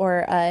Goodwill,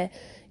 or a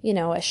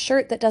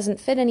shirt that doesn't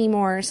fit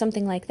anymore or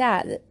something like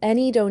that,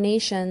 any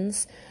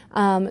donations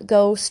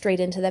go straight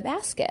into the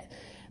basket.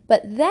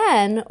 But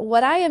then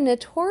what I am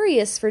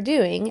notorious for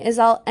doing is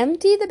I'll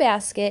empty the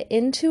basket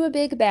into a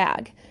big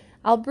bag.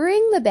 I'll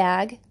bring the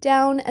bag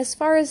down as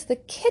far as the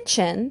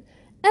kitchen,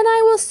 and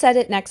I will set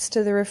it next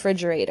to the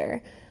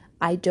refrigerator.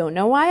 I don't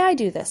know why I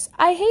do this.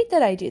 I hate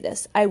that I do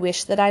this. I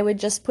wish that I would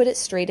just put it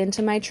straight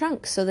into my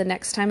trunk, so the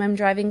next time I'm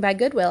driving by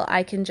Goodwill,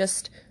 I can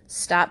just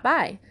stop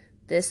by.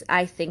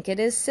 I think it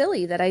is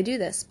silly that I do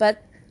this,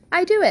 but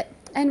I do it.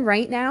 And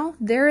right now,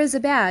 there is a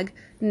bag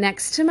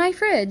next to my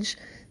fridge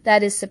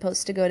that is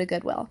supposed to go to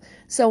Goodwill.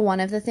 So one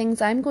of the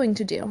things I'm going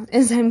to do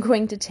is I'm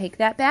going to take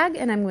that bag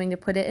and I'm going to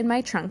put it in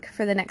my trunk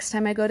for the next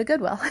time I go to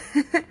Goodwill.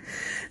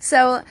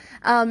 So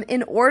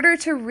in order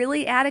to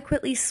really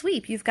adequately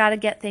sweep, you've got to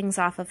get things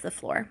off of the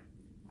floor.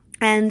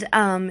 And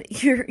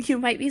you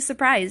might be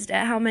surprised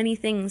at how many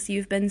things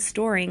you've been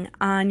storing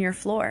on your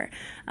floor.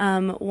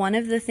 One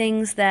of the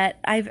things that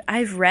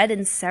I've read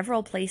in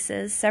several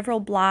places,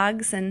 several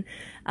blogs, and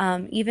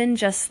even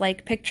just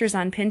like pictures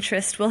on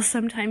Pinterest will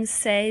sometimes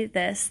say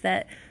this,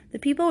 that the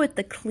people with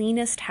the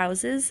cleanest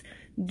houses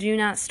do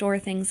not store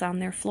things on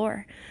their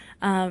floor.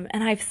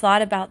 And I've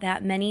thought about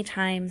that many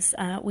times.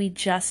 We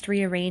just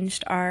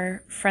rearranged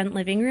our front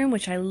living room,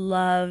 which I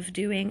love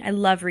doing. I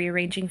love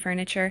rearranging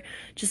furniture.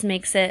 Just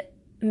makes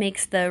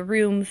the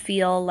room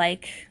feel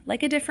like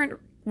a different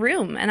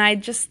room. And I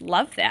just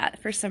love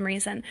that for some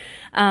reason.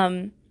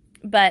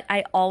 But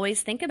I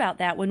always think about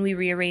that when we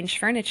rearrange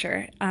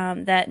furniture,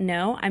 that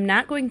no, I'm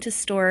not going to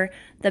store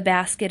the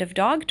basket of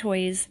dog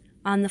toys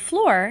on the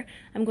floor.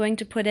 I'm going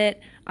to put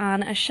it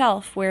on a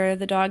shelf where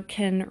the dog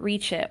can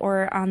reach it,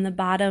 or on the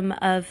bottom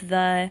of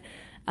the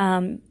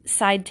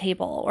side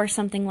table or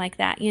something like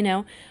that,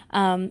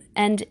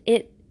 and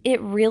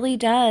it really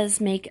does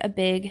make a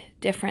big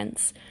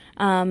difference.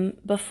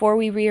 Before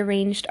we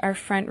rearranged our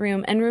front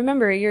room, and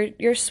remember,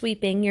 you're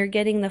sweeping, you're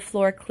getting the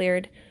floor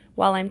cleared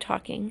while I'm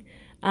talking.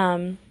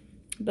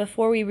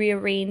 Before we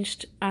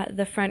rearranged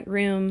the front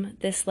room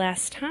this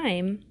last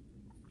time,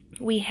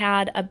 we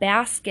had a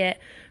basket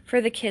for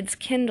the kids'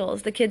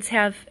 Kindles. The kids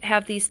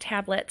have these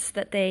tablets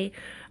that they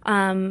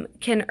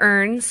can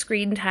earn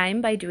screen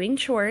time by doing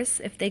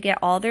chores. If they get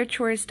all their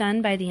chores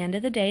done by the end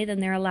of the day, then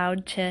they're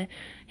allowed to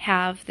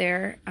have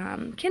their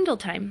Kindle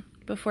time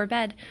before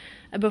bed,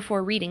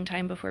 before reading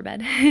time before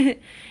bed.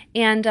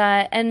 and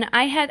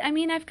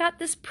I've got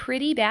this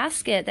pretty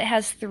basket that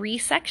has 3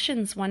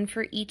 sections, one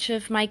for each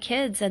of my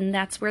kids, and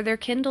that's where their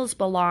Kindles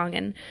belong.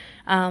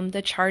 And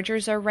the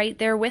chargers are right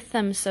there with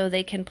them, so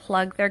they can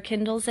plug their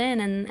Kindles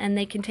in, and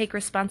they can take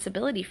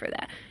responsibility for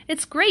that.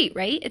 It's great,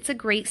 right? It's a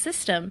great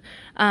system.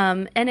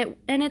 And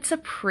it's a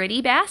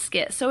pretty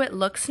basket, so it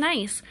looks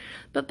nice.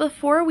 But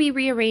before we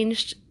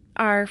rearranged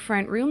our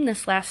front room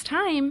this last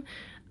time,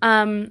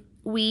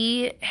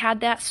 we had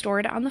that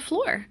stored on the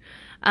floor.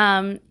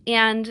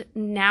 And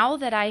now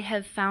that I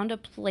have found a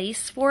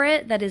place for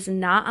it that is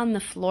not on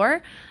the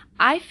floor,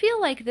 I feel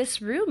like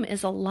this room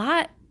is a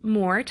lot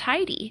more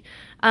tidy.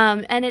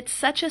 And it's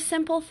such a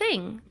simple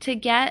thing to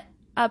get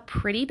a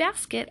pretty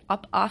basket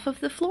up off of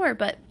the floor.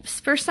 But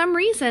for some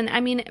reason,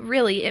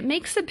 really, it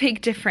makes a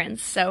big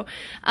difference. So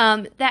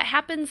that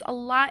happens a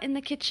lot in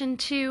the kitchen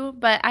too.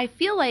 But I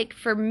feel like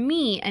for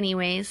me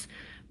anyways,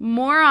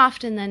 more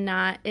often than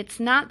not, it's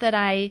not that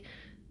I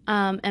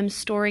am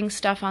storing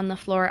stuff on the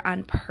floor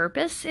on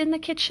purpose in the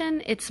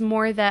kitchen. It's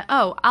more that,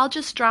 I'll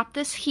just drop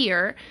this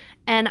here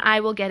and I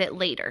will get it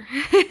later.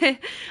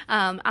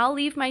 I'll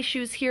leave my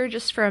shoes here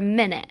just for a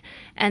minute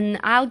and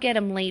I'll get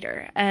them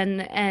later.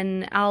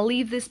 And I'll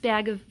leave this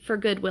bag for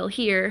Goodwill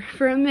here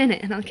for a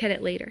minute and I'll get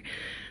it later.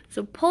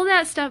 So pull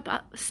that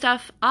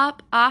stuff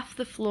up off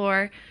the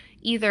floor,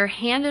 either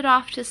hand it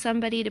off to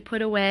somebody to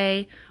put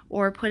away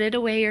or put it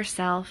away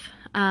yourself.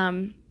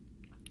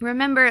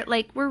 Remember,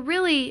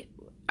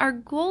 our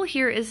goal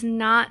here is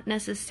not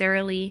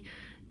necessarily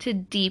to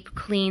deep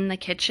clean the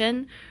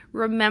kitchen.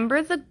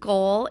 Remember, the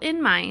goal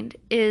in mind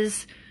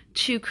is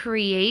to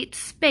create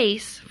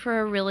space for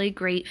a really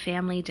great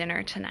family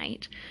dinner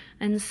tonight.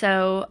 And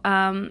so,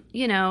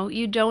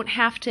 you don't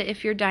have to,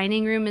 if your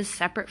dining room is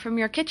separate from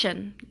your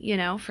kitchen,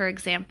 for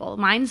example.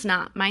 Mine's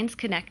not. Mine's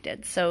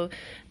connected. So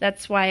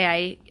that's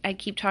why I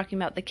keep talking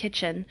about the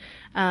kitchen,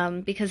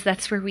 because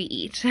that's where we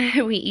eat.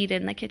 We eat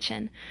in the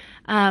kitchen.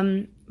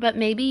 But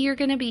maybe you're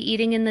going to be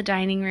eating in the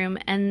dining room,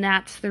 and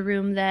that's the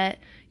room that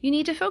you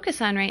need to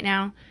focus on right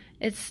now.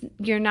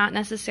 You're not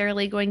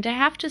necessarily going to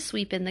have to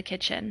sweep in the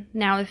kitchen.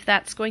 Now, if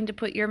that's going to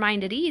put your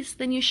mind at ease,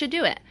 then you should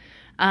do it.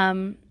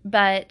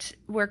 But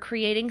we're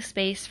creating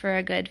space for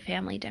a good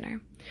family dinner.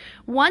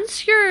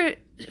 Once your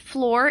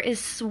floor is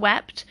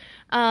swept,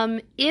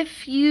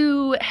 if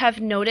you have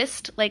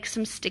noticed like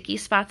some sticky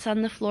spots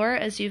on the floor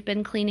as you've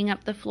been cleaning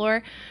up the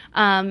floor,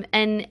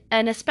 and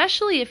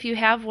especially if you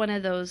have one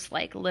of those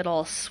like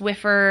little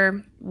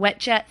Swiffer wet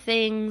jet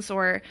things,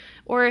 or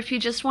if you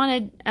just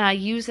want to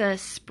use a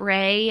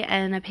spray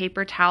and a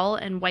paper towel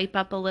and wipe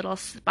up a little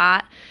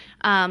spot,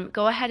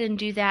 go ahead and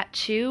do that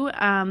too.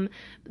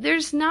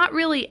 There's not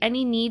really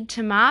any need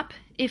to mop.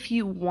 If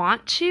you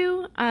want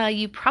to,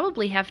 you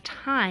probably have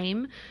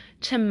time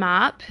to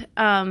mop,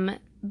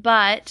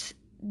 but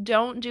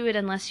don't do it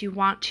unless you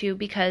want to,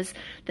 because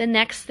the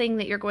next thing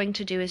that you're going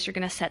to do is you're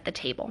going to set the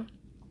table.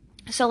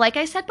 So like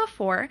I said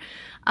before,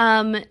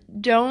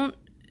 don't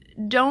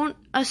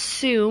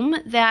assume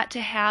that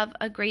to have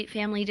a great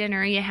family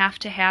dinner, you have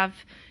to have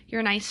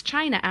your nice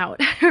china out,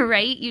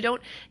 right? You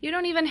don't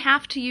even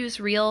have to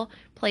use real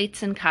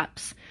plates and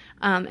cups,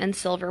 and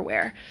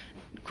silverware.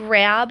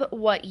 Grab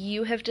what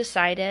you have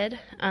decided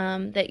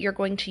that you're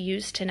going to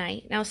use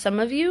tonight. Now, some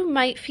of you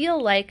might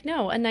feel like,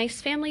 no, a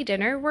nice family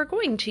dinner, we're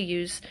going to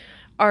use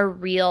our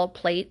real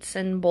plates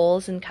and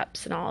bowls and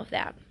cups and all of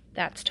that.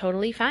 That's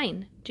totally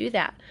fine. Do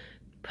that.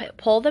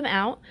 Pull them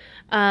out.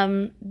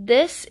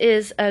 This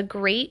is a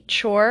great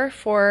chore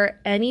for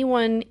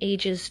anyone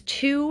ages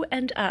 2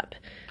 and up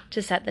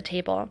to set the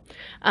table.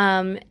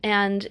 And,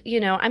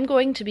 I'm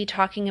going to be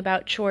talking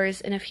about chores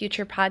in a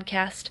future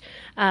podcast,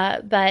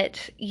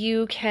 but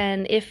you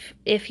can,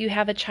 if you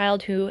have a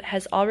child who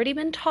has already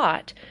been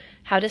taught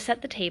how to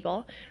set the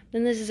table,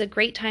 then this is a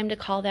great time to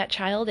call that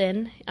child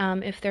in,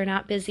 if they're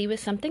not busy with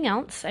something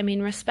else. I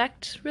mean,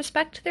 respect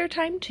their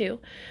time too,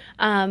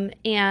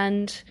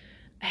 and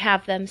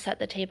have them set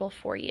the table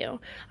for you.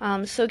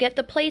 So get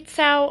the plates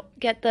out,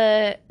 get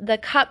the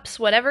cups,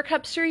 whatever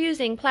cups you're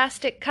using,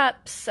 plastic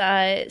cups,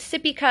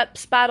 sippy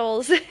cups,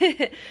 bottles,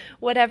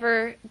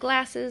 whatever,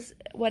 glasses,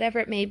 whatever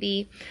it may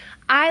be.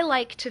 I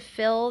like to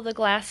fill the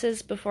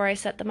glasses before I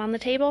set them on the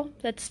table.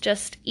 That's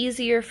just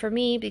easier for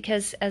me,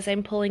 because as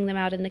I'm pulling them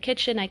out in the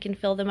kitchen, I can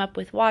fill them up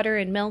with water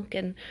and milk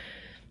and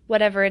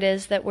whatever it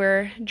is that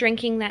we're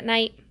drinking that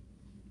night.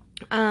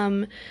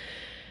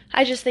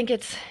 I just think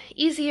it's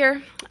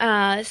easier.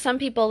 Some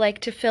people like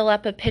to fill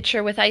up a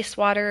pitcher with ice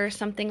water or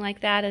something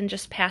like that and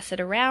just pass it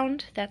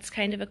around. That's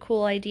kind of a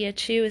cool idea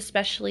too,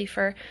 especially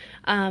for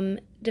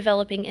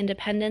developing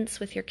independence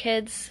with your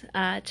kids,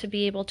 to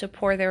be able to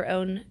pour their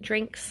own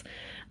drinks.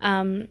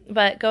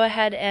 But go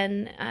ahead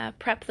and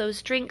prep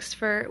those drinks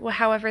for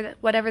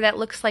whatever that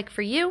looks like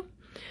for you.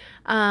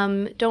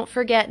 Don't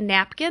forget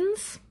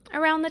napkins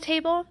around the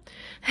table.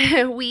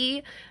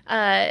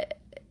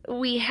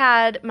 We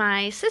had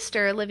my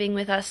sister living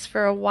with us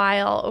for a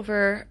while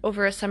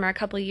over a summer a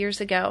couple of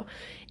years ago,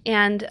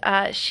 and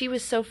she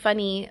was so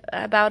funny.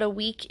 About a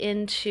week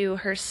into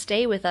her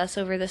stay with us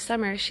over the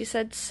summer, she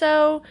said,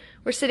 "So,"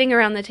 we're sitting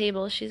around the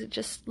table, she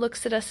just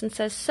looks at us and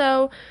says,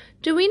 "So,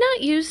 do we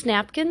not use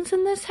napkins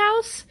in this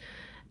house?"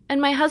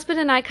 And my husband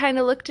and I kind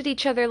of looked at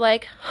each other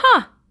like,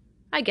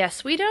 I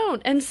guess we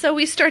don't. And so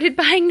we started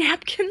buying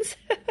napkins.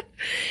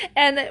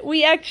 And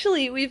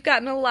we've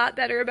gotten a lot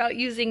better about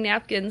using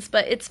napkins,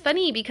 but it's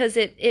funny because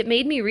it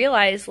made me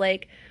realize,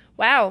 like,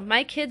 wow,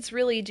 my kids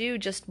really do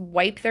just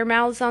wipe their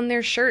mouths on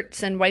their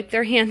shirts and wipe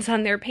their hands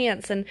on their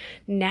pants, and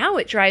now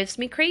it drives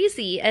me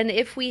crazy. And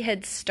if we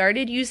had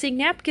started using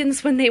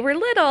napkins when they were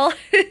little,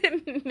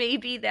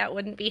 maybe that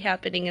wouldn't be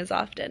happening as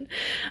often.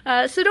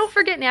 So don't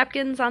forget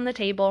napkins on the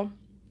table.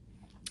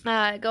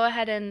 Go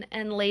ahead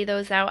and lay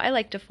those out. I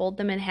like to fold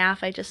them in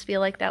half. I just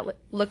feel like that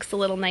looks a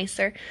little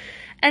nicer.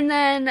 And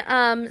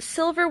then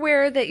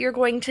silverware that you're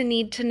going to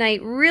need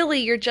tonight,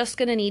 really you're just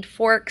going to need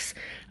forks,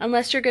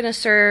 unless you're going to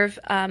serve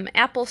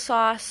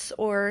applesauce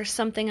or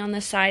something on the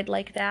side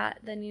like that.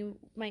 Then you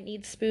might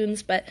need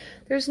spoons, but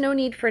there's no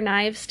need for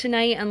knives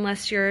tonight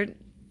unless you're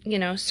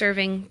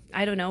serving,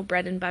 I don't know,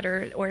 bread and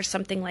butter or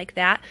something like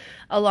that,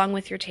 along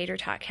with your tater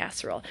tot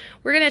casserole.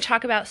 We're going to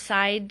talk about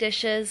side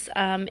dishes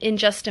in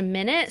just a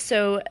minute.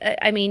 So,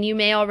 you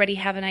may already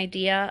have an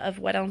idea of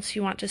what else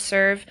you want to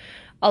serve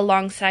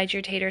alongside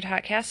your tater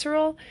tot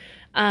casserole.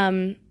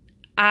 I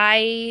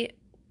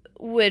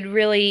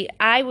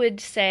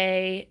would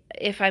say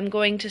if I'm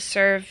going to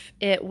serve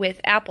it with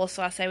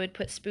applesauce, I would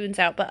put spoons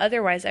out, but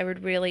otherwise I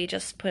would really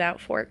just put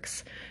out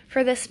forks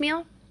for this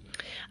meal.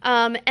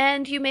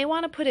 And you may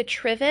want to put a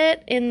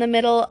trivet in the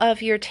middle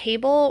of your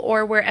table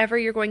or wherever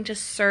you're going to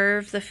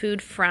serve the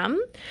food from,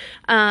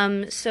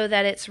 so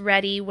that it's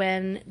ready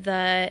when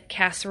the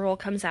casserole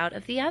comes out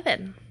of the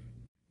oven.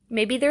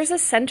 Maybe there's a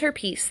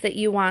centerpiece that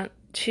you want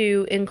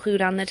to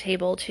include on the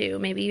table too.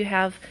 Maybe you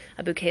have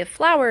a bouquet of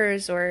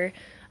flowers, or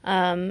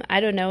I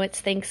don't know,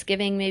 it's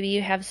Thanksgiving. Maybe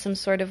you have some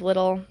sort of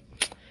little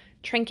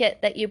trinket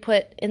that you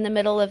put in the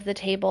middle of the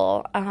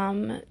table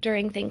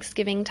during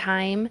Thanksgiving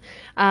time.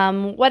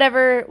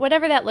 Whatever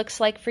that looks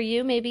like for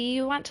you. Maybe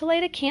you want to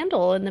light a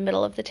candle in the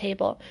middle of the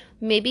table.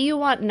 Maybe you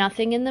want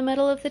nothing in the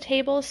middle of the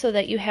table so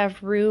that you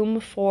have room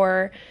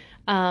for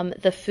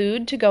the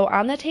food to go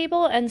on the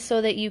table, and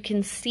so that you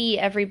can see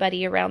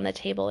everybody around the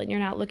table and you're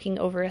not looking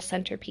over a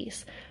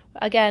centerpiece.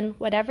 Again,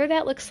 whatever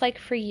that looks like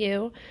for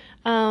you.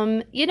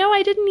 I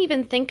didn't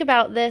even think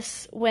about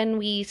this when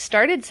we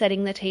started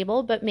setting the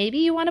table, but maybe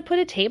you want to put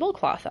a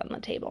tablecloth on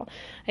the table.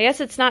 I guess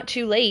it's not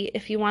too late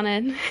if you want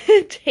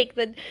to take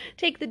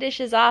the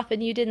dishes off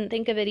and you didn't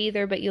think of it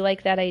either, but you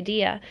like that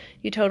idea.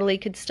 You totally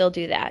could still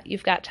do that.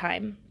 You've got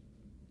time.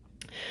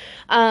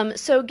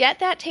 So get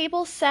that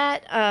table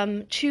set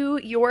to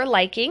your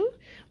liking,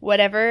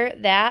 whatever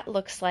that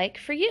looks like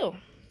for you,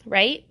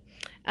 right?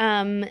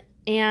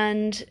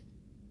 And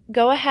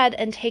go ahead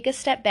and take a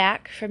step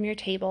back from your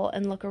table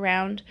and look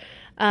around.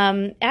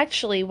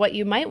 Actually, what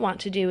you might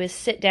want to do is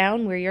sit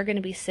down where you're going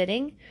to be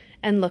sitting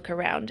and look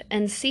around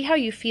and see how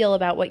you feel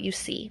about what you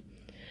see.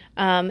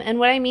 And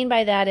what I mean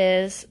by that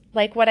is,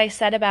 like what I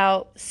said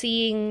about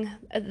seeing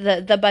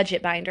the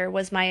budget binder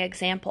was my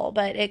example,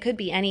 but it could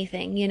be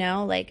anything,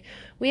 like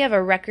we have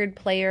a record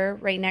player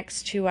right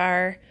next to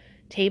our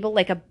table,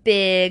 like a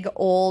big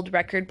old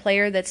record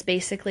player that's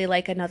basically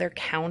like another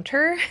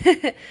counter.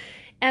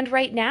 And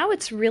right now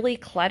it's really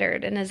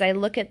cluttered. And as I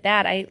look at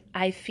that,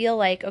 I feel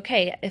like,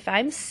 okay, if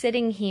I'm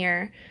sitting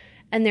here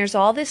and there's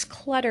all this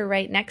clutter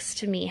right next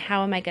to me,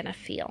 how am I going to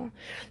feel?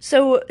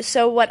 So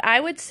what I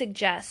would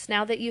suggest,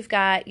 now that you've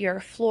got your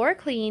floor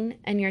clean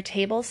and your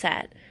table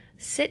set,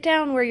 sit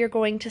down where you're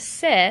going to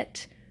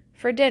sit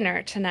for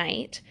dinner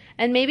tonight,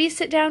 and maybe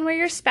sit down where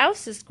your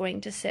spouse is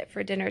going to sit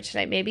for dinner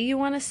tonight. Maybe you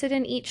want to sit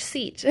in each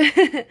seat,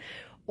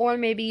 or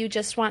maybe you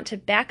just want to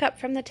back up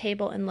from the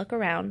table and look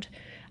around,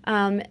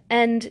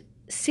 and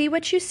see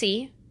what you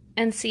see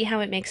and see how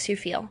it makes you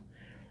feel.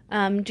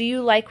 Do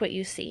you like what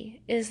you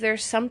see? Is there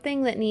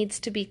something that needs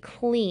to be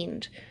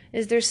cleaned?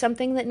 Is there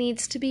something that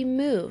needs to be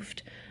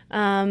moved?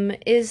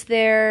 Is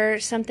there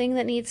something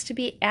that needs to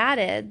be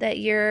added that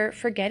you're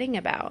forgetting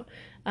about?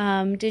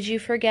 Did you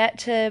forget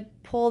to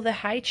pull the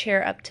high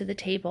chair up to the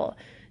table?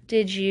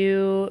 Did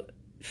you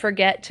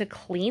forget to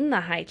clean the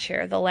high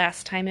chair the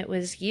last time it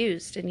was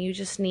used and you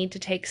just need to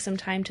take some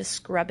time to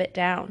scrub it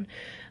down?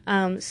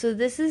 So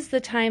this is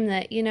the time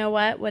that,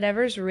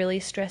 whatever's really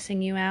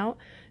stressing you out,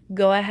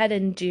 go ahead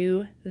and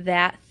do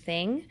that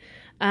thing.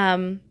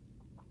 And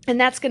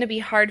that's going to be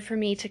hard for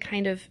me to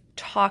kind of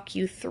talk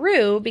you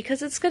through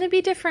because it's going to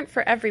be different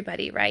for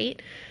everybody,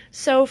 right?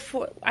 So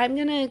I'm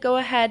going to go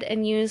ahead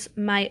and use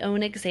my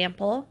own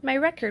example, my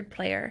record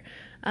player.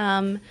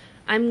 I'm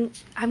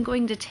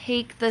going to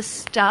take the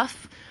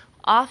stuff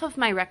off of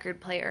my record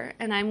player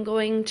and I'm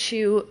going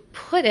to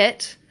put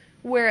it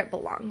where it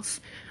belongs.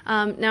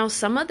 Now,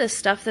 some of the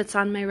stuff that's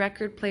on my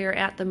record player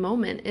at the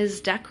moment is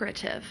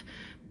decorative,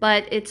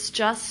 but it's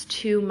just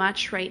too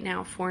much right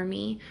now for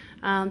me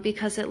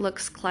because it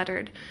looks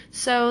cluttered.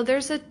 So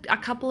there's a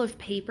couple of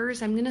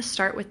papers. I'm going to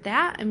start with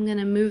that. I'm going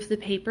to move the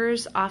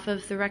papers off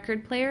of the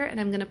record player and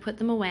I'm going to put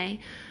them away.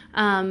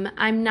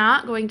 I'm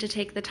not going to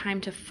take the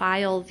time to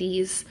file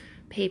these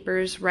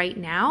papers right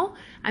now.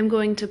 I'm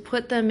going to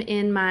put them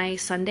in my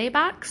Sunday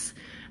box,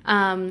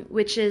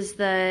 which is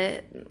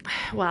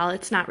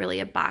it's not really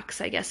a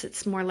box. I guess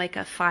it's more like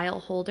a file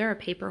holder, a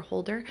paper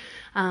holder.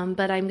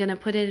 But I'm going to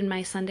put it in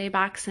my Sunday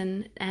box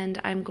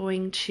and I'm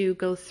going to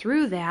go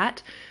through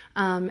that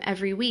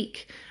every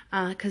week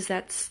because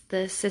that's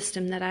the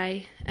system that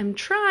I am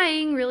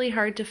trying really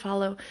hard to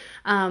follow.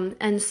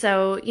 And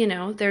so,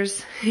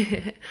 there's,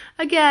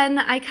 again,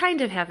 I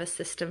kind of have a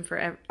system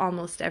for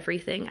almost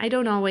everything. I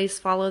don't always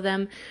follow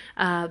them,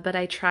 but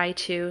I try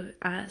to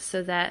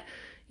so that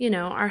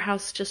our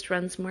house just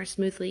runs more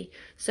smoothly.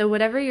 So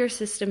whatever your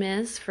system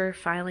is for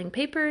filing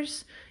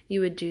papers, you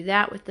would do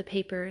that with the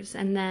papers.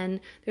 And then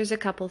there's a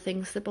couple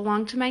things that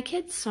belong to my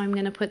kids, so I'm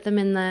going to put them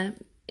in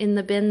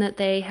the bin that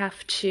they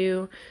have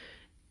to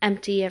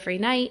empty every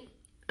night.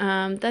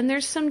 Then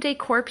there's some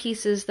decor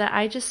pieces that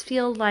I just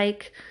feel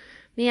like,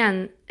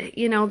 man,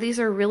 these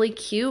are really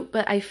cute,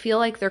 but I feel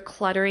like they're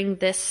cluttering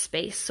this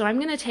space. So I'm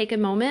going to take a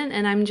moment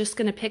and I'm just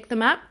going to pick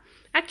them up.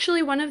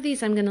 Actually, one of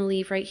these I'm going to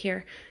leave right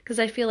here because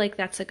I feel like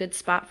that's a good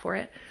spot for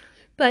it.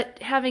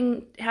 But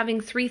having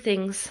 3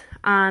 things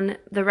on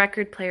the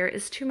record player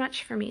is too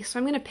much for me. So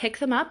I'm going to pick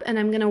them up and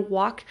I'm going to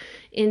walk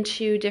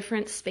into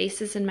different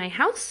spaces in my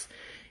house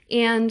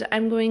and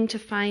I'm going to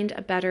find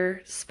a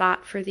better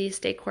spot for these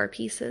decor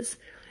pieces.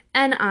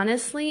 And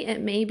honestly,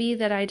 it may be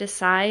that I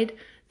decide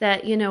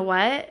that,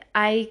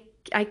 I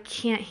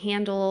can't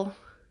handle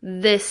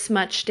this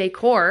much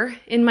decor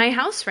in my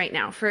house right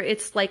now.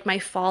 It's like my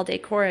fall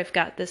decor. I've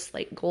got this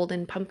like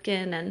golden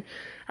pumpkin and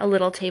a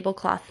little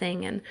tablecloth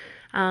thing.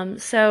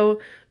 And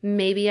so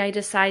maybe I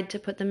decide to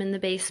put them in the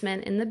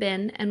basement in the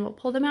bin, and we'll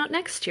pull them out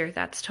next year.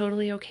 That's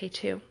totally okay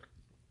too.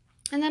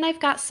 And then I've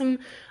got some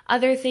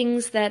other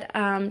things that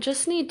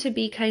just need to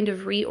be kind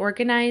of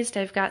reorganized.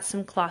 I've got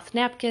some cloth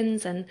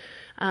napkins, and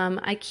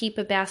I keep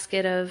a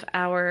basket of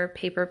our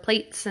paper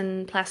plates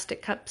and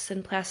plastic cups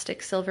and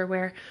plastic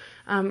silverware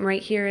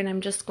right here, and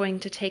I'm just going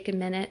to take a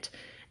minute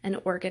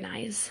and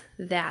organize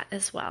that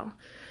as well.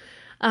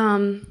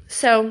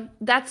 So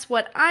that's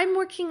what I'm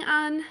working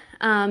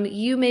on.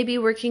 You may be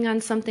working on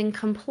something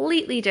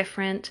completely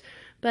different,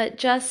 but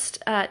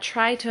just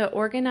try to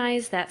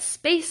organize that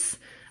space,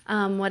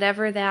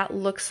 whatever that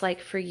looks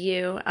like for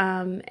you,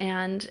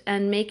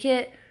 and make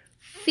it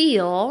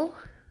feel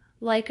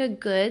like a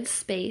good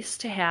space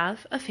to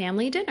have a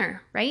family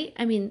dinner, right?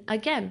 I mean,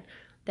 again,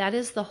 that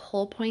is the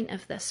whole point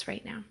of this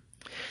right now.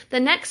 The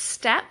next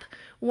step,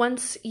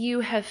 once you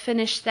have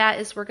finished that,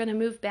 is we're going to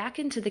move back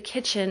into the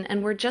kitchen,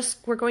 and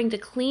we're going to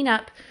clean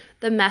up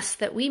the mess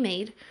that we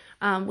made,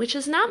 which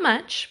is not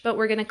much, but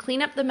we're going to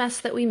clean up the mess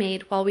that we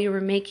made while we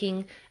were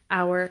making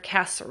our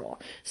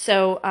casserole.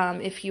 So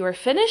if you are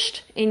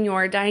finished in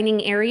your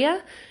dining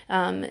area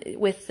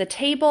with the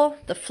table,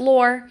 the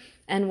floor,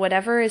 and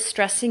whatever is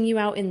stressing you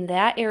out in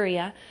that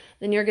area,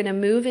 then you're going to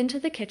move into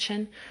the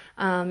kitchen,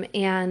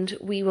 and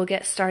we will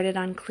get started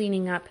on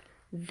cleaning up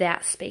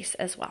that space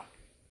as well.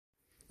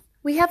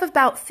 We have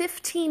about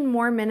 15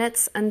 more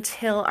minutes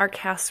until our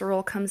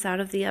casserole comes out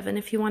of the oven.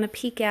 If you want to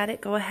peek at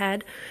it, go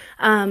ahead.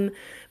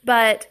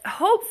 But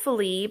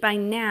hopefully by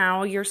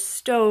now your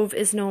stove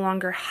is no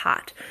longer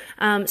hot.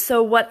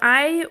 So what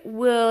I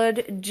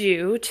would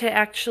do to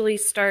actually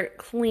start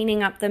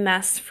cleaning up the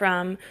mess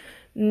from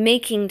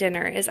making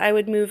dinner is I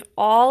would move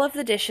all of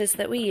the dishes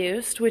that we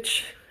used,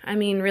 which I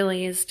mean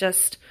really is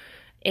just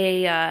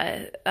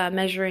a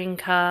measuring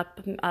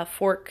cup, a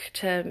fork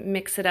to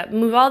mix it up.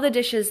 Move all the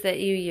dishes that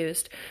you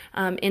used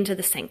into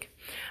the sink.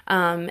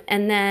 And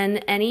then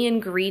any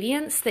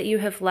ingredients that you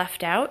have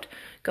left out,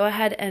 go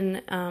ahead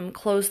and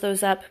close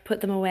those up,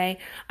 put them away.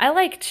 I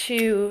like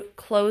to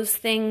close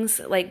things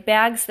like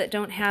bags that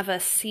don't have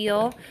a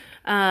seal.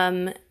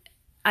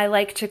 I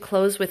like to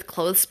close with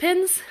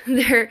clothespins.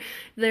 They're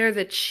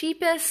the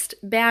cheapest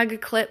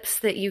bag clips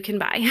that you can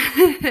buy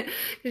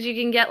because you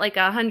can get like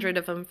 100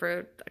 of them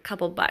for a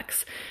couple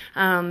bucks.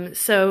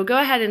 So go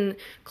ahead and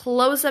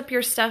close up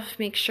your stuff.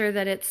 Make sure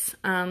that it's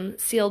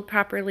sealed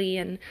properly,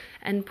 and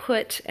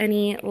put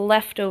any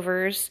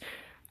leftovers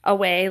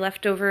away.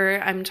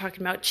 Leftover, I'm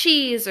talking about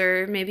cheese,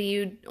 or maybe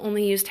you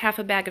only used half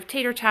a bag of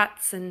tater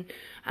tots and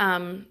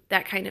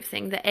that kind of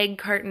thing. The egg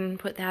carton,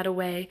 put that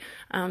away.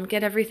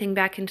 Get everything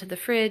back into the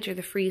fridge or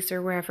the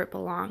freezer, wherever it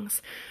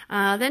belongs.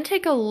 Then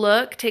take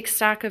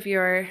stock of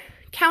your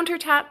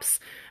countertops.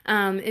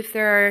 If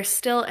there are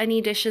still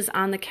any dishes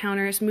on the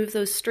counters, move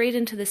those straight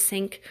into the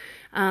sink,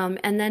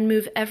 and then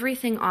move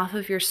everything off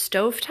of your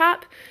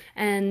stovetop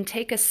and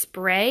take a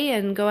spray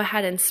and go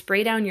ahead and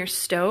spray down your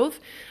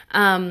stove.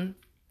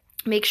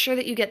 Make sure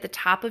that you get the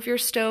top of your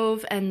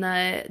stove and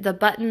the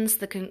buttons,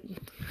 the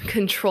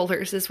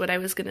controllers is what I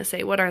was going to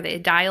say. What are they?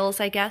 Dials,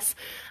 I guess.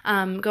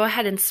 Go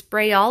ahead and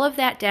spray all of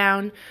that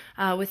down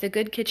with a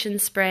good kitchen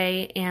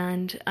spray,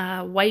 and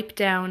wipe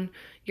down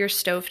your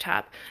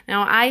stovetop.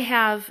 Now, I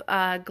have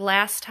a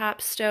glass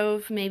top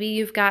stove. Maybe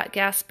you've got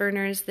gas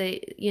burners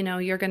that,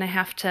 you're going to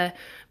have to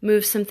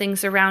move some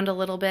things around a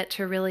little bit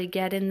to really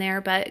get in there,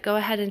 but go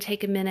ahead and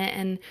take a minute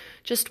and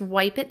just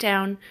wipe it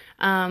down.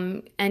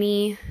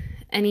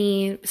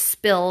 Any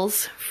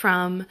spills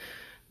from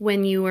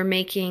when you were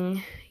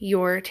making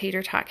your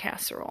tater tot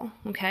casserole,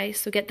 okay?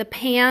 So get the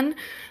pan.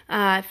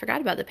 I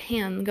forgot about the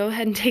pan. Go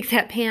ahead and take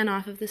that pan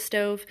off of the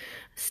stove,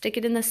 stick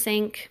it in the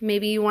sink.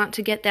 Maybe you want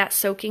to get that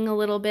soaking a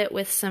little bit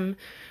with some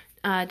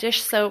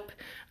dish soap,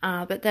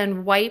 but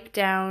then wipe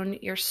down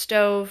your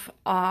stove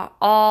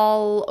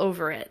all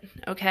over it,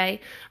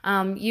 okay?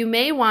 You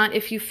may want,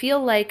 if you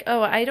feel like,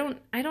 oh, I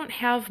don't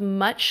have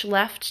much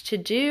left to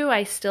do,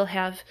 I still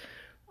have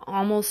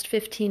almost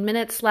 15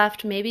 minutes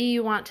left, maybe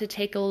you want to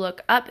take a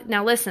look up.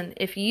 Now listen,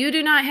 if you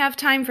do not have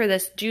time for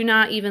this, do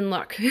not even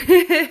look.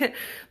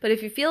 But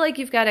if you feel like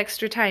you've got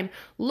extra time,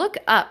 look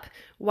up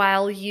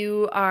while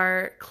you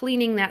are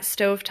cleaning that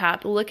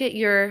stovetop. Look at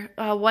your,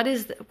 what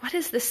is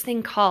this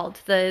thing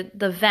called? The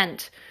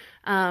vent.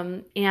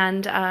 It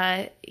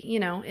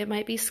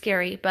might be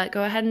scary, but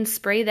go ahead and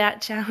spray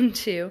that down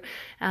too.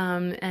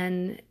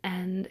 And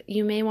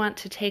you may want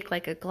to take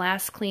like a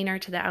glass cleaner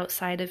to the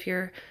outside of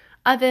your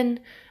oven.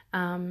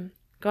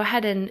 Go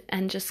ahead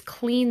and just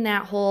clean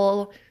that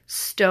whole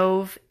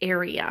stove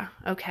area,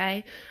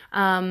 okay?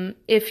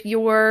 If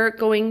you're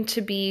going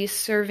to be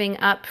serving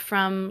up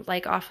from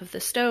like off of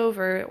the stove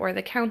or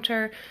the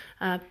counter,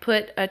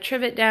 put a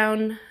trivet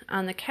down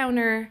on the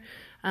counter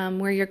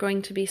where you're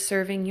going to be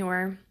serving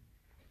your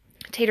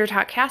tater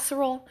tot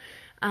casserole,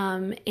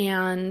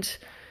 and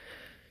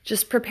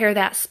just prepare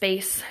that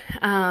space.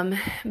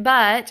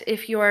 But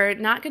if you're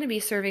not going to be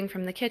serving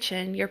from the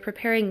kitchen, you're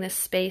preparing this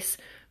space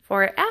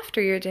for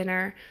after your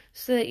dinner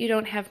so that you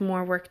don't have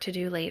more work to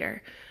do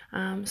later.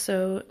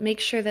 So make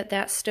sure that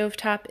that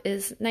stovetop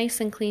is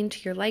nice and clean to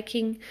your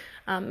liking.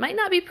 Might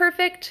not be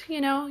perfect,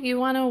 you know, you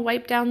want to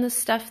wipe down the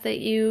stuff that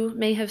you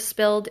may have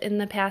spilled in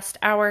the past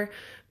hour,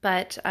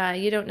 but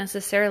you don't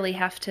necessarily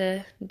have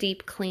to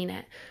deep clean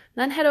it.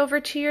 Then head over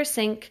to your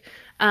sink.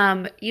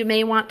 You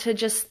may want to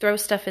just throw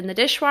stuff in the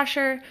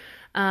dishwasher.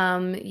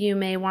 You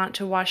may want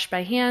to wash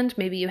by hand.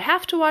 Maybe you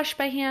have to wash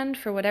by hand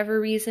for whatever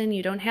reason.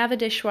 You don't have a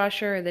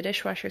dishwasher, or the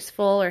dishwasher's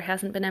full or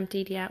hasn't been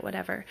emptied yet,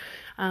 whatever.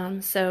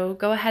 So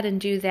go ahead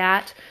and do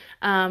that.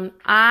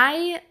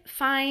 I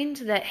find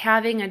that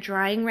having a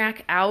drying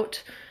rack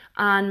out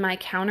on my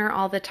counter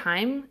all the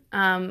time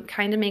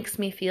kind of makes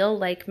me feel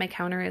like my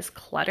counter is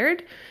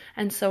cluttered.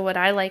 And so what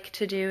I like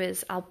to do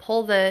is I'll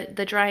pull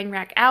the drying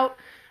rack out.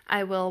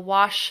 I will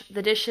wash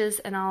the dishes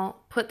and I'll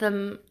put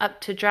them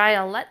up to dry.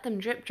 I'll let them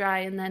drip dry,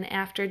 and then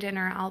after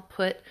dinner I'll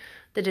put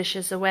the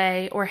dishes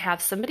away or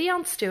have somebody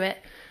else do it,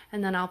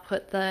 and then I'll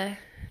put the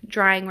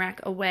drying rack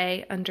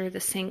away under the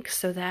sink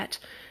so that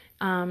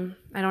I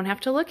don't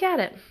have to look at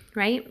it,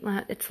 right?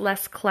 It's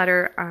less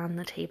clutter on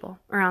the table,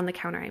 or on the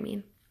counter, I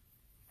mean.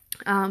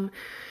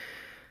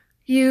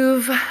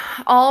 You've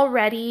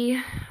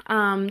already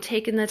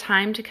taken the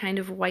time to kind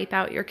of wipe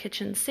out your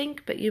kitchen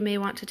sink, but you may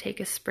want to take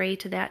a spray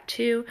to that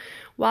too.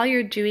 While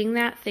you're doing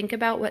that, think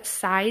about what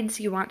sides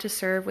you want to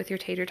serve with your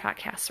tater tot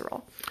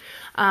casserole.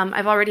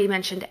 I've already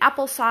mentioned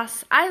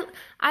applesauce. I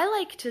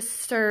like to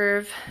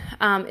serve,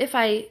 if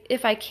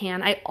I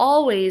can, I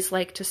always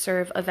like to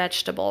serve a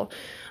vegetable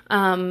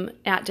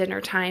at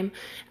dinner time.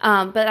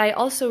 But I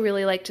also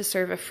really like to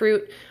serve a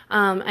fruit.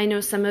 I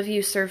know some of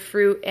you serve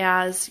fruit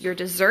as your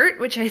dessert,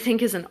 which I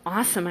think is an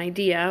awesome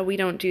idea. We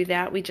don't do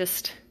that. We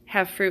just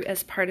have fruit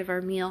as part of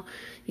our meal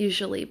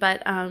usually,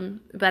 but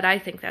I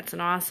think that's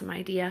an awesome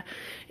idea.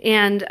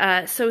 And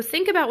so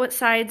think about what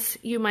sides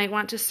you might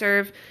want to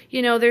serve.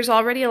 You know, there's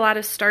already a lot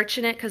of starch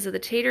in it because of the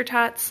tater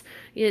tots.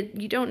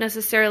 You don't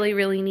necessarily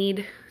really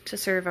need to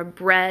serve a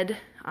bread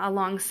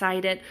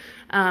alongside it.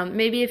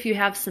 Maybe if you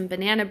have some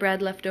banana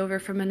bread left over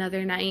from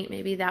another night,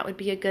 maybe that would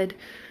be a good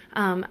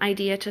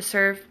idea to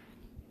serve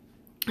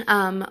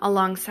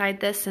alongside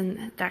this,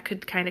 and that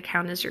could kind of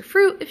count as your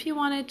fruit if you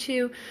wanted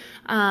to.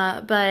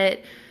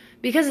 But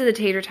because of the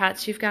tater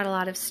tots, you've got a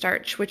lot of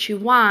starch. What you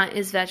want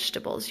is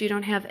vegetables. You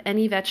don't have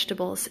any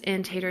vegetables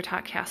in tater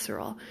tot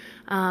casserole.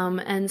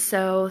 And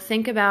so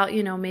think about,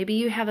 you know, maybe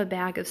you have a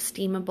bag of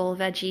steamable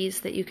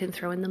veggies that you can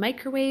throw in the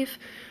microwave.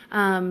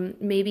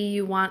 Maybe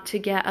you want to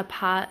get a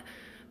pot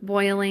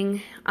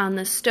boiling on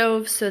the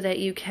stove so that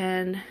you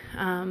can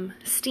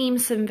steam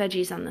some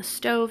veggies on the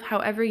stove.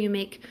 However you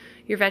make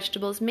your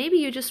vegetables, maybe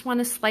you just want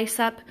to slice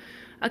up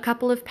a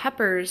couple of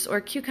peppers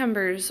or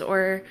cucumbers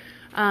or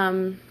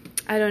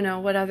I don't know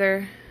what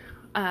other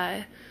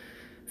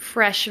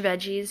fresh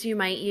veggies you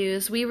might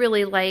use. We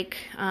really like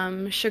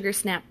sugar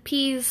snap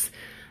peas,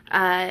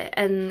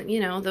 and you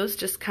know, those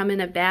just come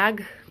in a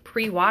bag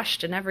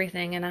pre-washed and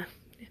everything. And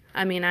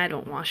I mean, I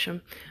don't wash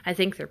them. I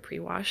think they're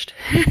pre-washed.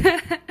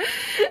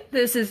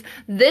 This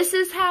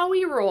is how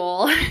we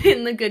roll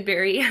in the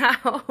Goodberry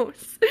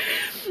house.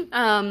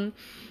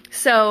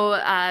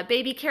 So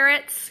baby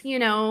carrots, you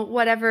know,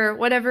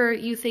 whatever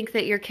you think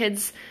that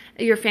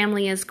your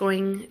family is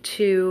going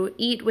to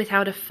eat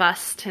without a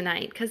fuss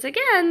tonight. Because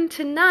again,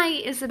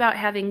 tonight is about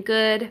having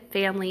good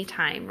family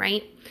time,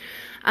 right?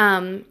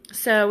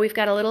 So we've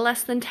got a little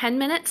less than 10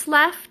 minutes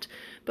left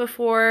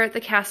before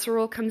the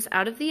casserole comes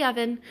out of the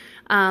oven.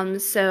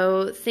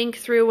 So think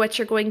through what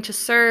you're going to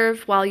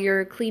serve while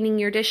you're cleaning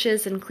your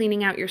dishes and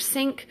cleaning out your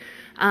sink.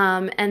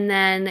 And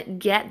then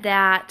get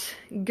that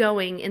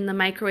going in the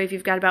microwave.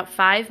 You've got about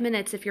 5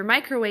 minutes. If you're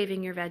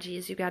microwaving your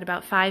veggies, you've got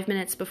about 5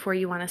 minutes before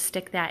you want to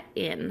stick that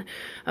in.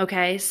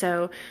 Okay,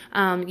 so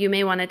you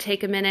may want to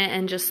take a minute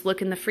and just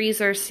look in the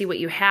freezer, see what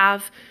you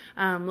have.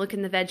 Look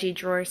in the veggie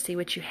drawer, see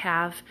what you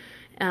have.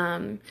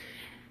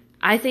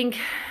 I think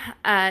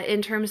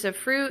in terms of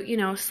fruit, you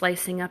know,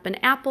 slicing up an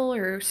apple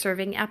or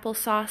serving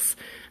applesauce.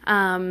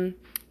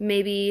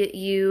 Maybe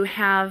you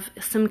have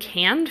some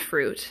canned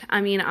fruit.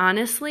 I mean,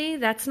 honestly,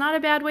 that's not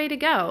a bad way to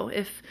go.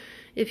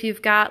 If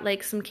you've got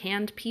like some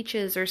canned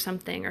peaches or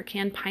something, or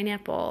canned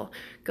pineapple,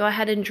 go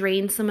ahead and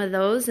drain some of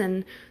those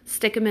and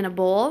stick them in a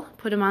bowl,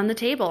 put them on the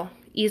table.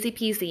 Easy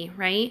peasy,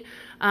 right?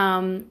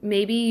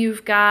 Maybe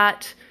you've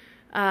got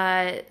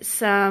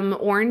some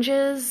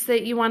oranges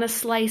that you want to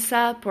slice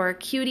up, or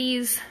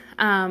cuties.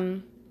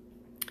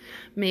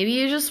 Maybe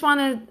you just want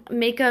to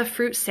make a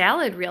fruit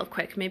salad real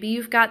quick. Maybe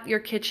you've got your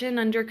kitchen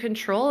under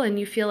control and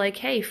you feel like,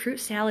 hey, fruit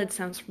salad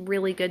sounds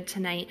really good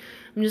tonight.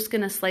 I'm just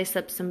going to slice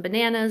up some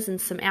bananas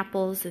and some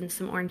apples and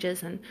some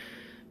oranges, and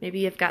maybe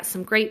you've got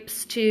some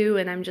grapes too,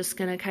 and I'm just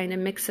going to kind of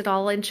mix it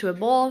all into a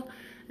bowl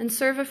and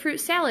serve a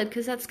fruit salad,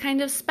 because that's kind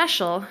of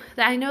special.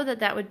 I know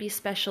that would be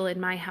special in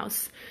my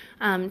house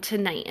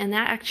tonight, and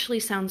that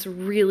actually sounds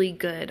really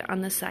good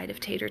on the side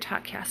of tater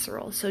tot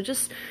casserole. So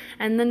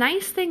and the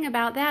nice thing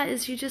about that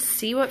is you just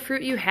see what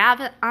fruit you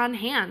have on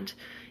hand.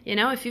 You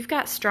know, if you've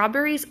got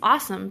strawberries,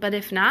 awesome, but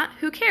if not,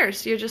 who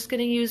cares? You're just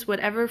going to use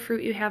whatever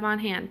fruit you have on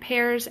hand.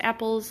 Pears,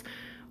 apples,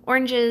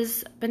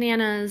 oranges,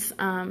 bananas,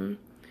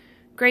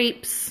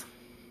 grapes.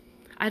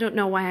 I don't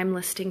know why I'm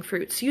listing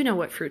fruits. You know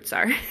what fruits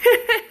are.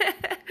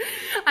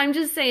 I'm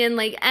just saying,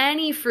 like,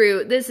 any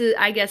fruit,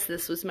 I guess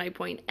this was my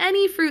point.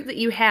 Any fruit that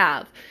you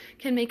have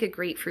can make a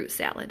great fruit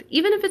salad.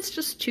 Even if it's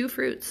just 2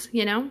 fruits,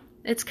 you know?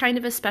 It's kind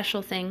of a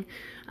special thing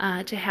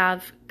to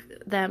have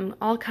them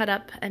all cut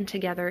up and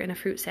together in a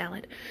fruit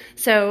salad.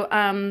 So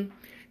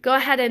go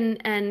ahead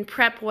and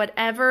prep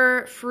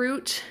whatever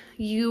fruit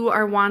you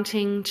are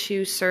wanting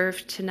to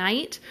serve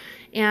tonight.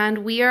 And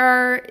we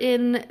are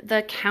in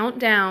the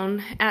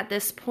countdown at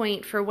this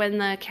point for when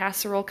the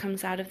casserole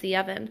comes out of the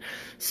oven.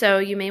 So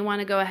you may want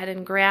to go ahead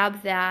and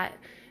grab that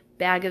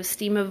bag of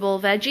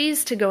steamable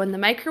veggies to go in the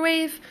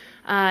microwave.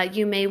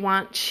 You may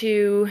want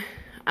to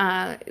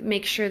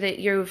make sure that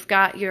you've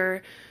got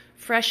your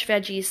fresh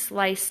veggies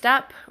sliced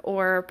up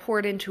or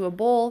poured into a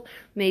bowl.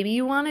 Maybe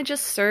you want to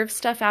just serve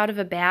stuff out of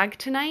a bag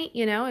tonight.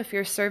 You know, if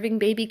you're serving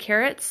baby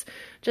carrots,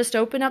 just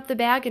open up the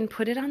bag and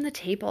put it on the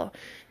table.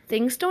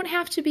 Things don't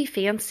have to be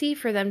fancy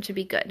for them to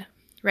be good,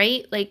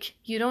 right? Like,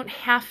 you don't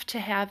have to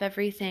have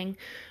everything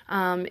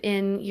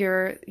in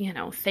your, you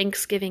know,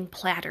 Thanksgiving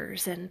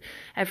platters and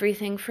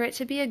everything for it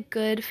to be a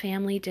good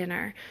family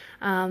dinner.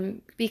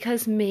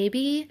 Because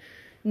maybe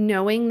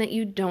knowing that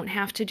you don't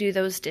have to do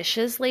those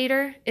dishes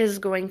later is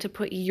going to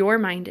put your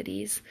mind at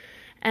ease.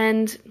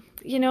 And,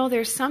 you know,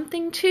 there's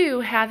something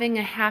to having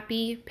a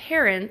happy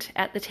parent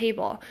at the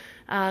table,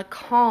 a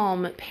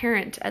calm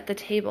parent at the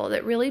table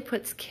that really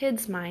puts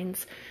kids'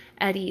 minds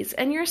at ease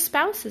and your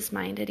spouse's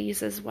mind at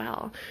ease as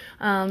well.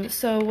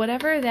 So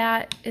whatever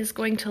that is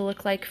going to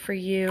look like for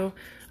you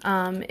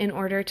in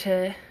order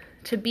to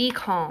be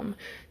calm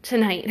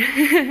tonight.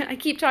 I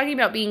keep talking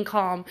about being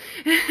calm.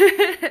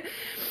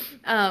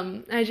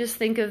 I just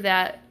think of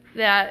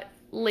that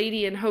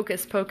lady in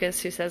Hocus Pocus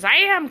who says, "I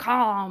am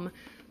calm."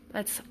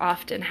 That's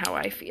often how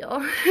I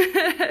feel.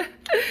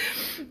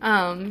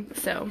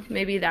 So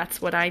maybe that's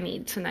what I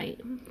need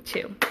tonight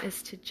too,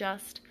 is to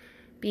just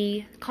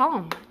be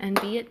calm and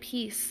be at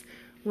peace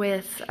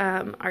with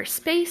our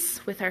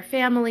space, with our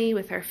family,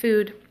 with our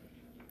food,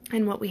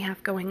 and what we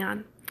have going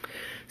on.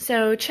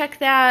 So check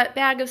that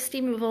bag of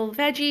steamable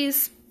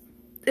veggies.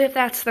 If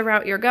that's the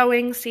route you're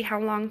going, see how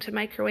long to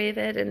microwave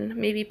it and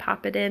maybe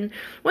pop it in.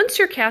 Once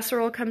your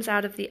casserole comes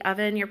out of the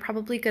oven, you're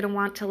probably going to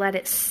want to let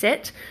it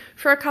sit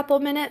for a couple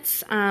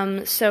minutes.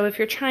 So if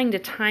you're trying to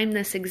time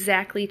this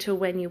exactly to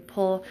when you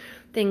pull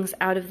things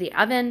out of the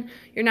oven,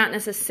 you're not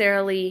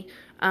necessarily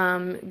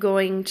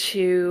going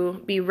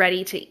to be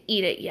ready to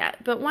eat it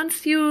yet. But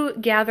once you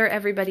gather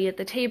everybody at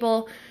the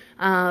table,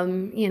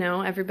 you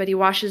know, everybody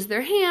washes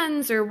their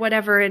hands or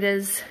whatever it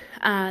is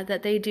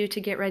that they do to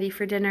get ready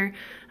for dinner.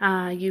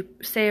 You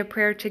say a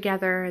prayer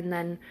together, and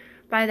then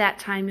by that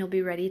time you'll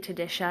be ready to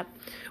dish up.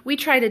 We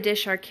try to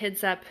dish our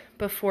kids up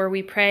before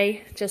we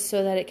pray, just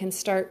so that it can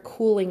start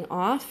cooling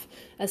off,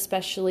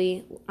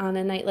 especially on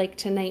a night like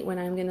tonight when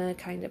I'm going to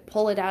kind of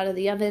pull it out of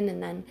the oven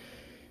and then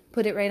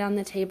put it right on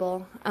the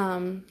table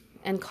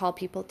and call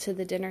people to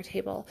the dinner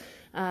table.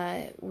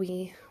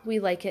 We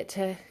like it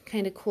to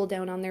kind of cool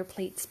down on their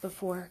plates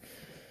before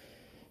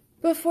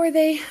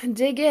they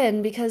dig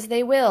in, because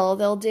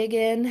they'll dig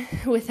in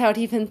without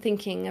even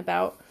thinking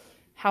about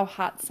how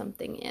hot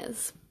something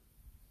is.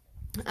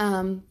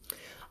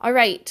 All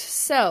right,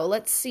 so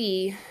let's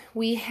see.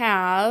 We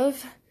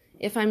have,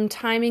 if I'm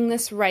timing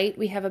this right,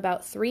 we have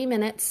about 3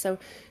 minutes. So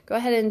go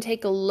ahead and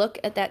take a look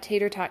at that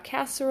tater tot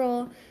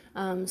casserole.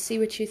 See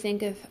what you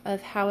think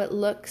of how it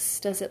looks.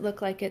 Does it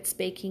look like it's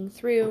baking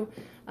through?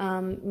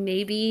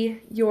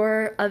 Maybe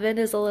your oven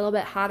is a little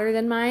bit hotter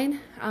than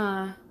mine.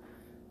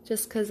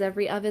 Just because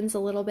every oven's a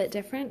little bit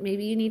different.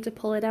 Maybe you need to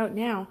pull it out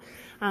now.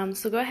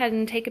 So go ahead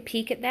and take a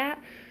peek at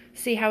that,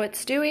 see how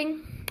it's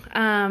doing,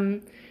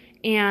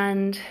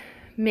 and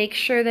make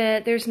sure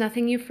that there's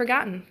nothing you've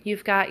forgotten.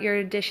 You've got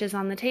your dishes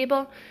on the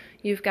table,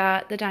 you've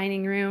got the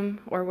dining room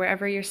or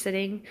wherever you're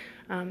sitting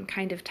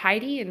kind of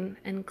tidy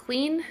and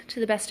clean to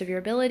the best of your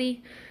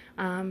ability.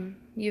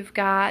 You've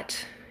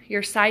got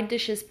your side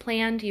dishes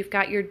planned, you've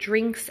got your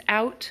drinks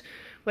out,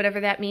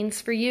 whatever that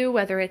means for you,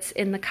 whether it's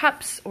in the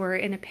cups or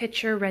in a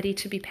pitcher ready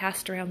to be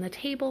passed around the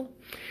table.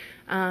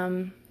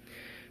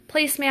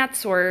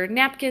 Placemats or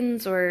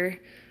napkins or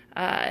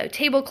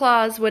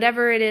tablecloths,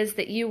 whatever it is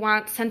that you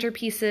want,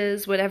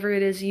 centerpieces, whatever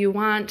it is you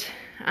want.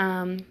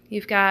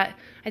 You've got,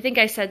 I think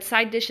I said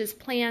side dishes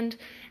planned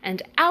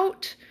and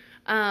out.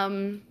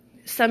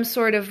 Some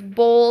sort of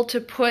bowl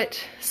to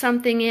put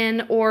something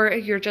in, or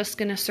you're just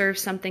going to serve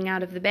something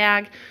out of the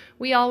bag.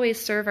 We always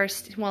serve our,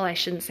 well, I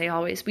shouldn't say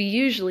always, we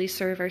usually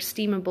serve our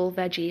steamable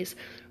veggies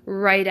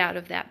right out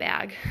of that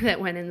bag that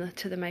went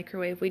into the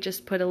microwave. We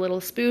just put a little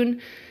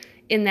spoon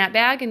in that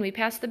bag and we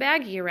pass the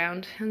baggie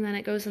around, and then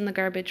it goes in the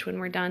garbage when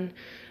we're done.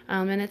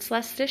 And it's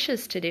less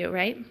dishes to do,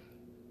 right?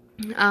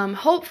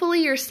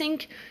 Hopefully your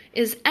sink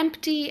is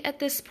empty at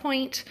this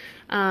point.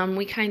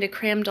 We kind of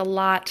crammed a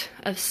lot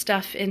of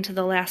stuff into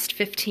the last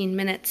 15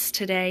 minutes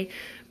today,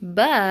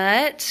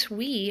 but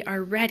we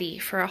are ready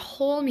for a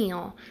whole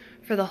meal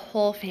for for the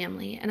whole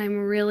family. And I'm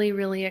really,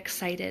 really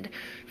excited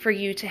for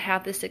you to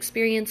have this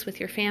experience with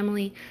your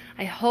family.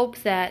 I hope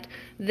that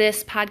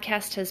this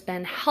podcast has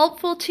been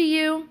helpful to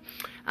you.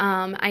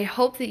 I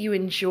hope that you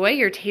enjoy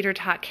your tater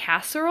tot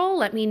casserole.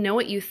 Let me know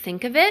what you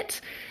think of it.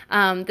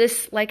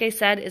 This, like I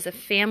said, is a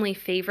family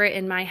favorite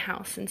in my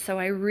house, and so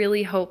I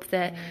really hope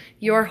that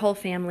your whole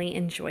family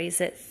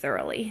enjoys it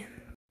thoroughly.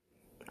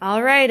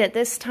 All right, at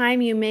this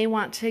time you may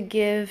want to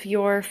give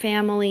your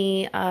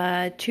family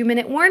a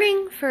 2-minute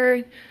warning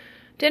for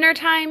dinner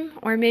time,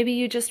 or maybe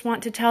you just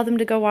want to tell them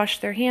to go wash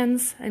their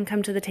hands and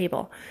come to the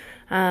table.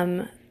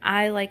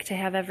 I like to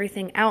have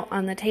everything out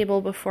on the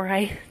table before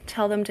I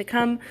tell them to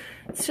come.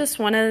 It's just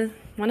one of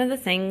the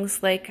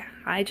things. Like,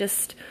 I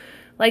just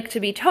like to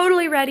be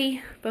totally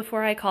ready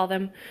before I call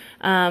them.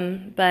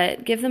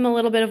 But give them a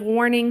little bit of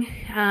warning,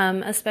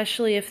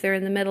 especially if they're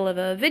in the middle of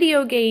a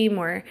video game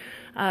or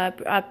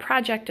a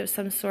project of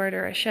some sort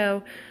or a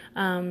show.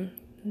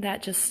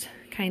 That just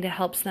kind of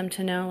helps them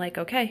to know, like,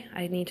 okay,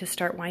 I need to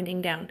start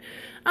winding down.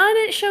 And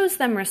it shows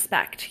them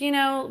respect. You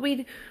know,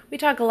 we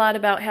talk a lot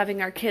about having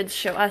our kids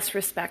show us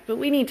respect, but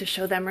we need to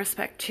show them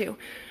respect too.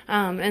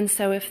 And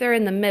so if they're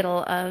in the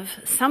middle of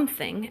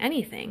something,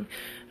 anything,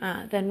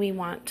 then we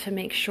want to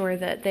make sure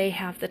that they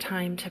have the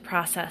time to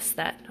process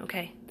that,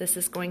 okay, this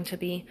is going to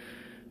be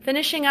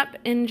finishing up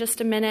in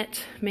just a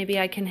minute. Maybe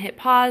I can hit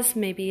pause.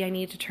 Maybe I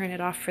need to turn it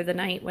off for the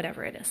night,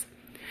 whatever it is.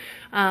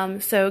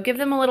 So give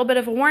them a little bit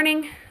of a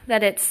warning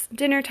that it's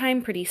dinner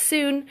time pretty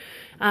soon.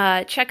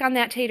 Check on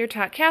that tater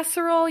tot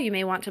casserole. You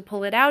may want to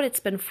pull it out. It's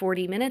been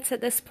 40 minutes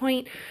at this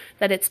point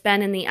that it's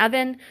been in the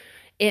oven.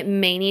 It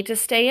may need to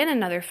stay in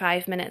another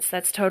 5 minutes.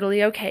 That's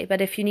totally okay. But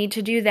if you need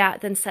to do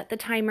that, then set the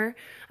timer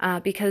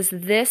because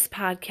this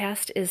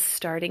podcast is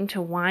starting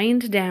to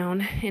wind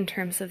down in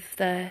terms of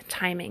the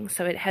timing.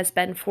 So it has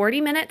been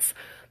 40 minutes.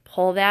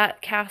 Pull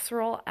that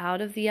casserole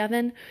out of the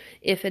oven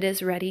if it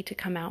is ready to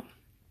come out.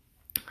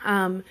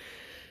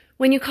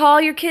 When you call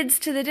your kids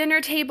to the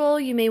dinner table,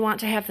 you may want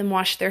to have them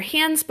wash their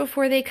hands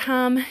before they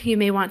come. You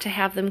may want to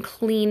have them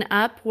clean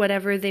up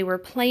whatever they were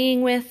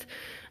playing with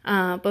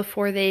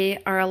before they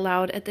are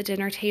allowed at the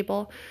dinner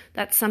table.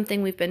 That's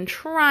something we've been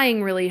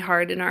trying really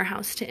hard in our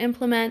house to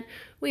implement.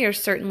 We are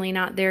certainly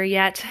not there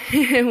yet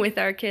with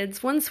our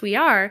kids. Once we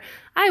are,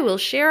 I will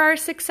share our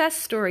success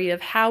story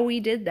of how we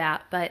did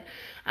that. But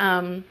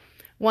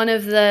one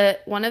of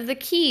the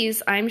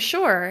keys, I'm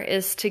sure,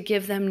 is to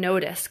give them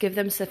notice, give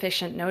them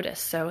sufficient notice.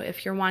 So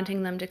if you're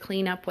wanting them to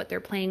clean up what they're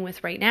playing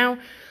with right now,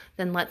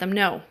 then let them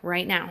know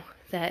right now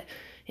that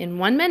in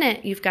 1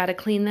 minute you've got to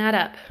clean that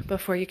up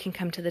before you can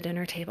come to the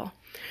dinner table.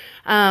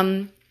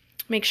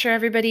 Make sure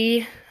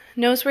everybody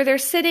knows where they're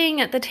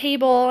sitting at the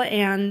table,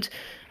 and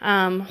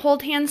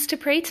hold hands to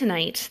pray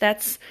tonight.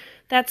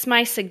 That's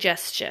my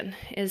suggestion,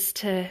 is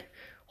to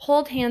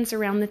hold hands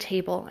around the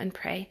table and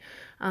pray.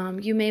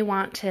 You may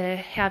want to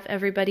have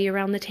everybody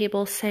around the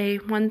table say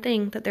one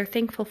thing that they're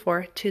thankful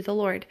for to the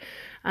Lord.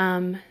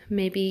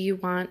 Maybe you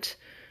want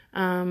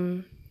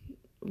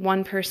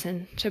one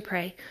person to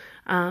pray.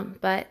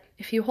 But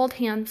if you hold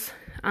hands,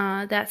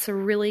 that's a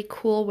really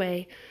cool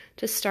way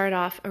to start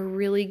off a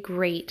really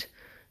great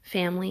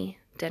family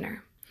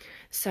dinner.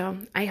 So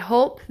I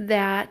hope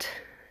that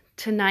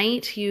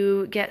tonight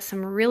you get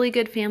some really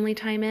good family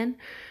time in.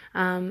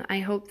 I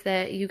hope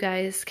that you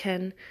guys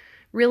can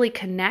really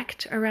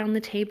connect around the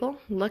table,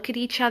 look at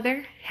each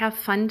other, have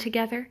fun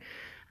together,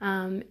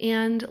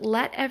 and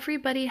let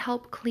everybody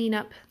help clean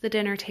up the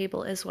dinner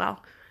table as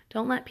well.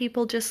 Don't let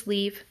people just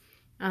leave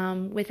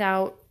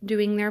without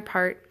doing their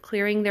part.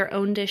 Clearing their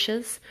own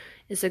dishes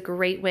is a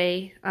great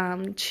way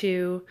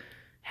to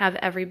have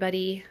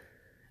everybody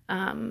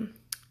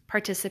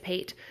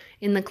participate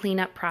in the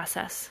cleanup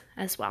process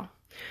as well.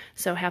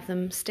 So have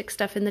them stick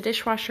stuff in the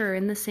dishwasher or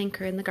in the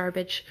sink or in the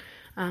garbage.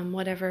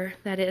 Whatever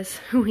that is.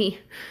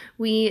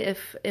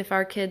 If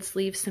our kids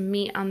leave some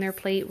meat on their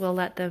plate, we'll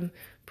let them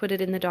put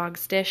it in the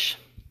dog's dish.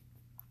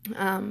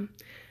 And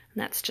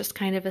that's just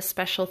kind of a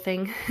special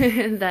thing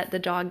that the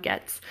dog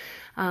gets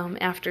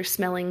after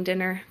smelling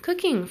dinner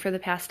cooking for the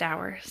past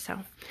hour. So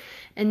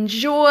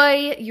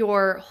enjoy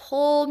your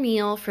whole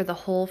meal for the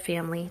whole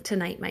family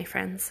tonight, my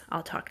friends.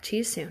 I'll talk to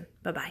you soon.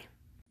 Bye-bye.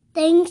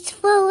 Thanks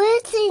for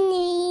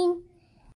listening.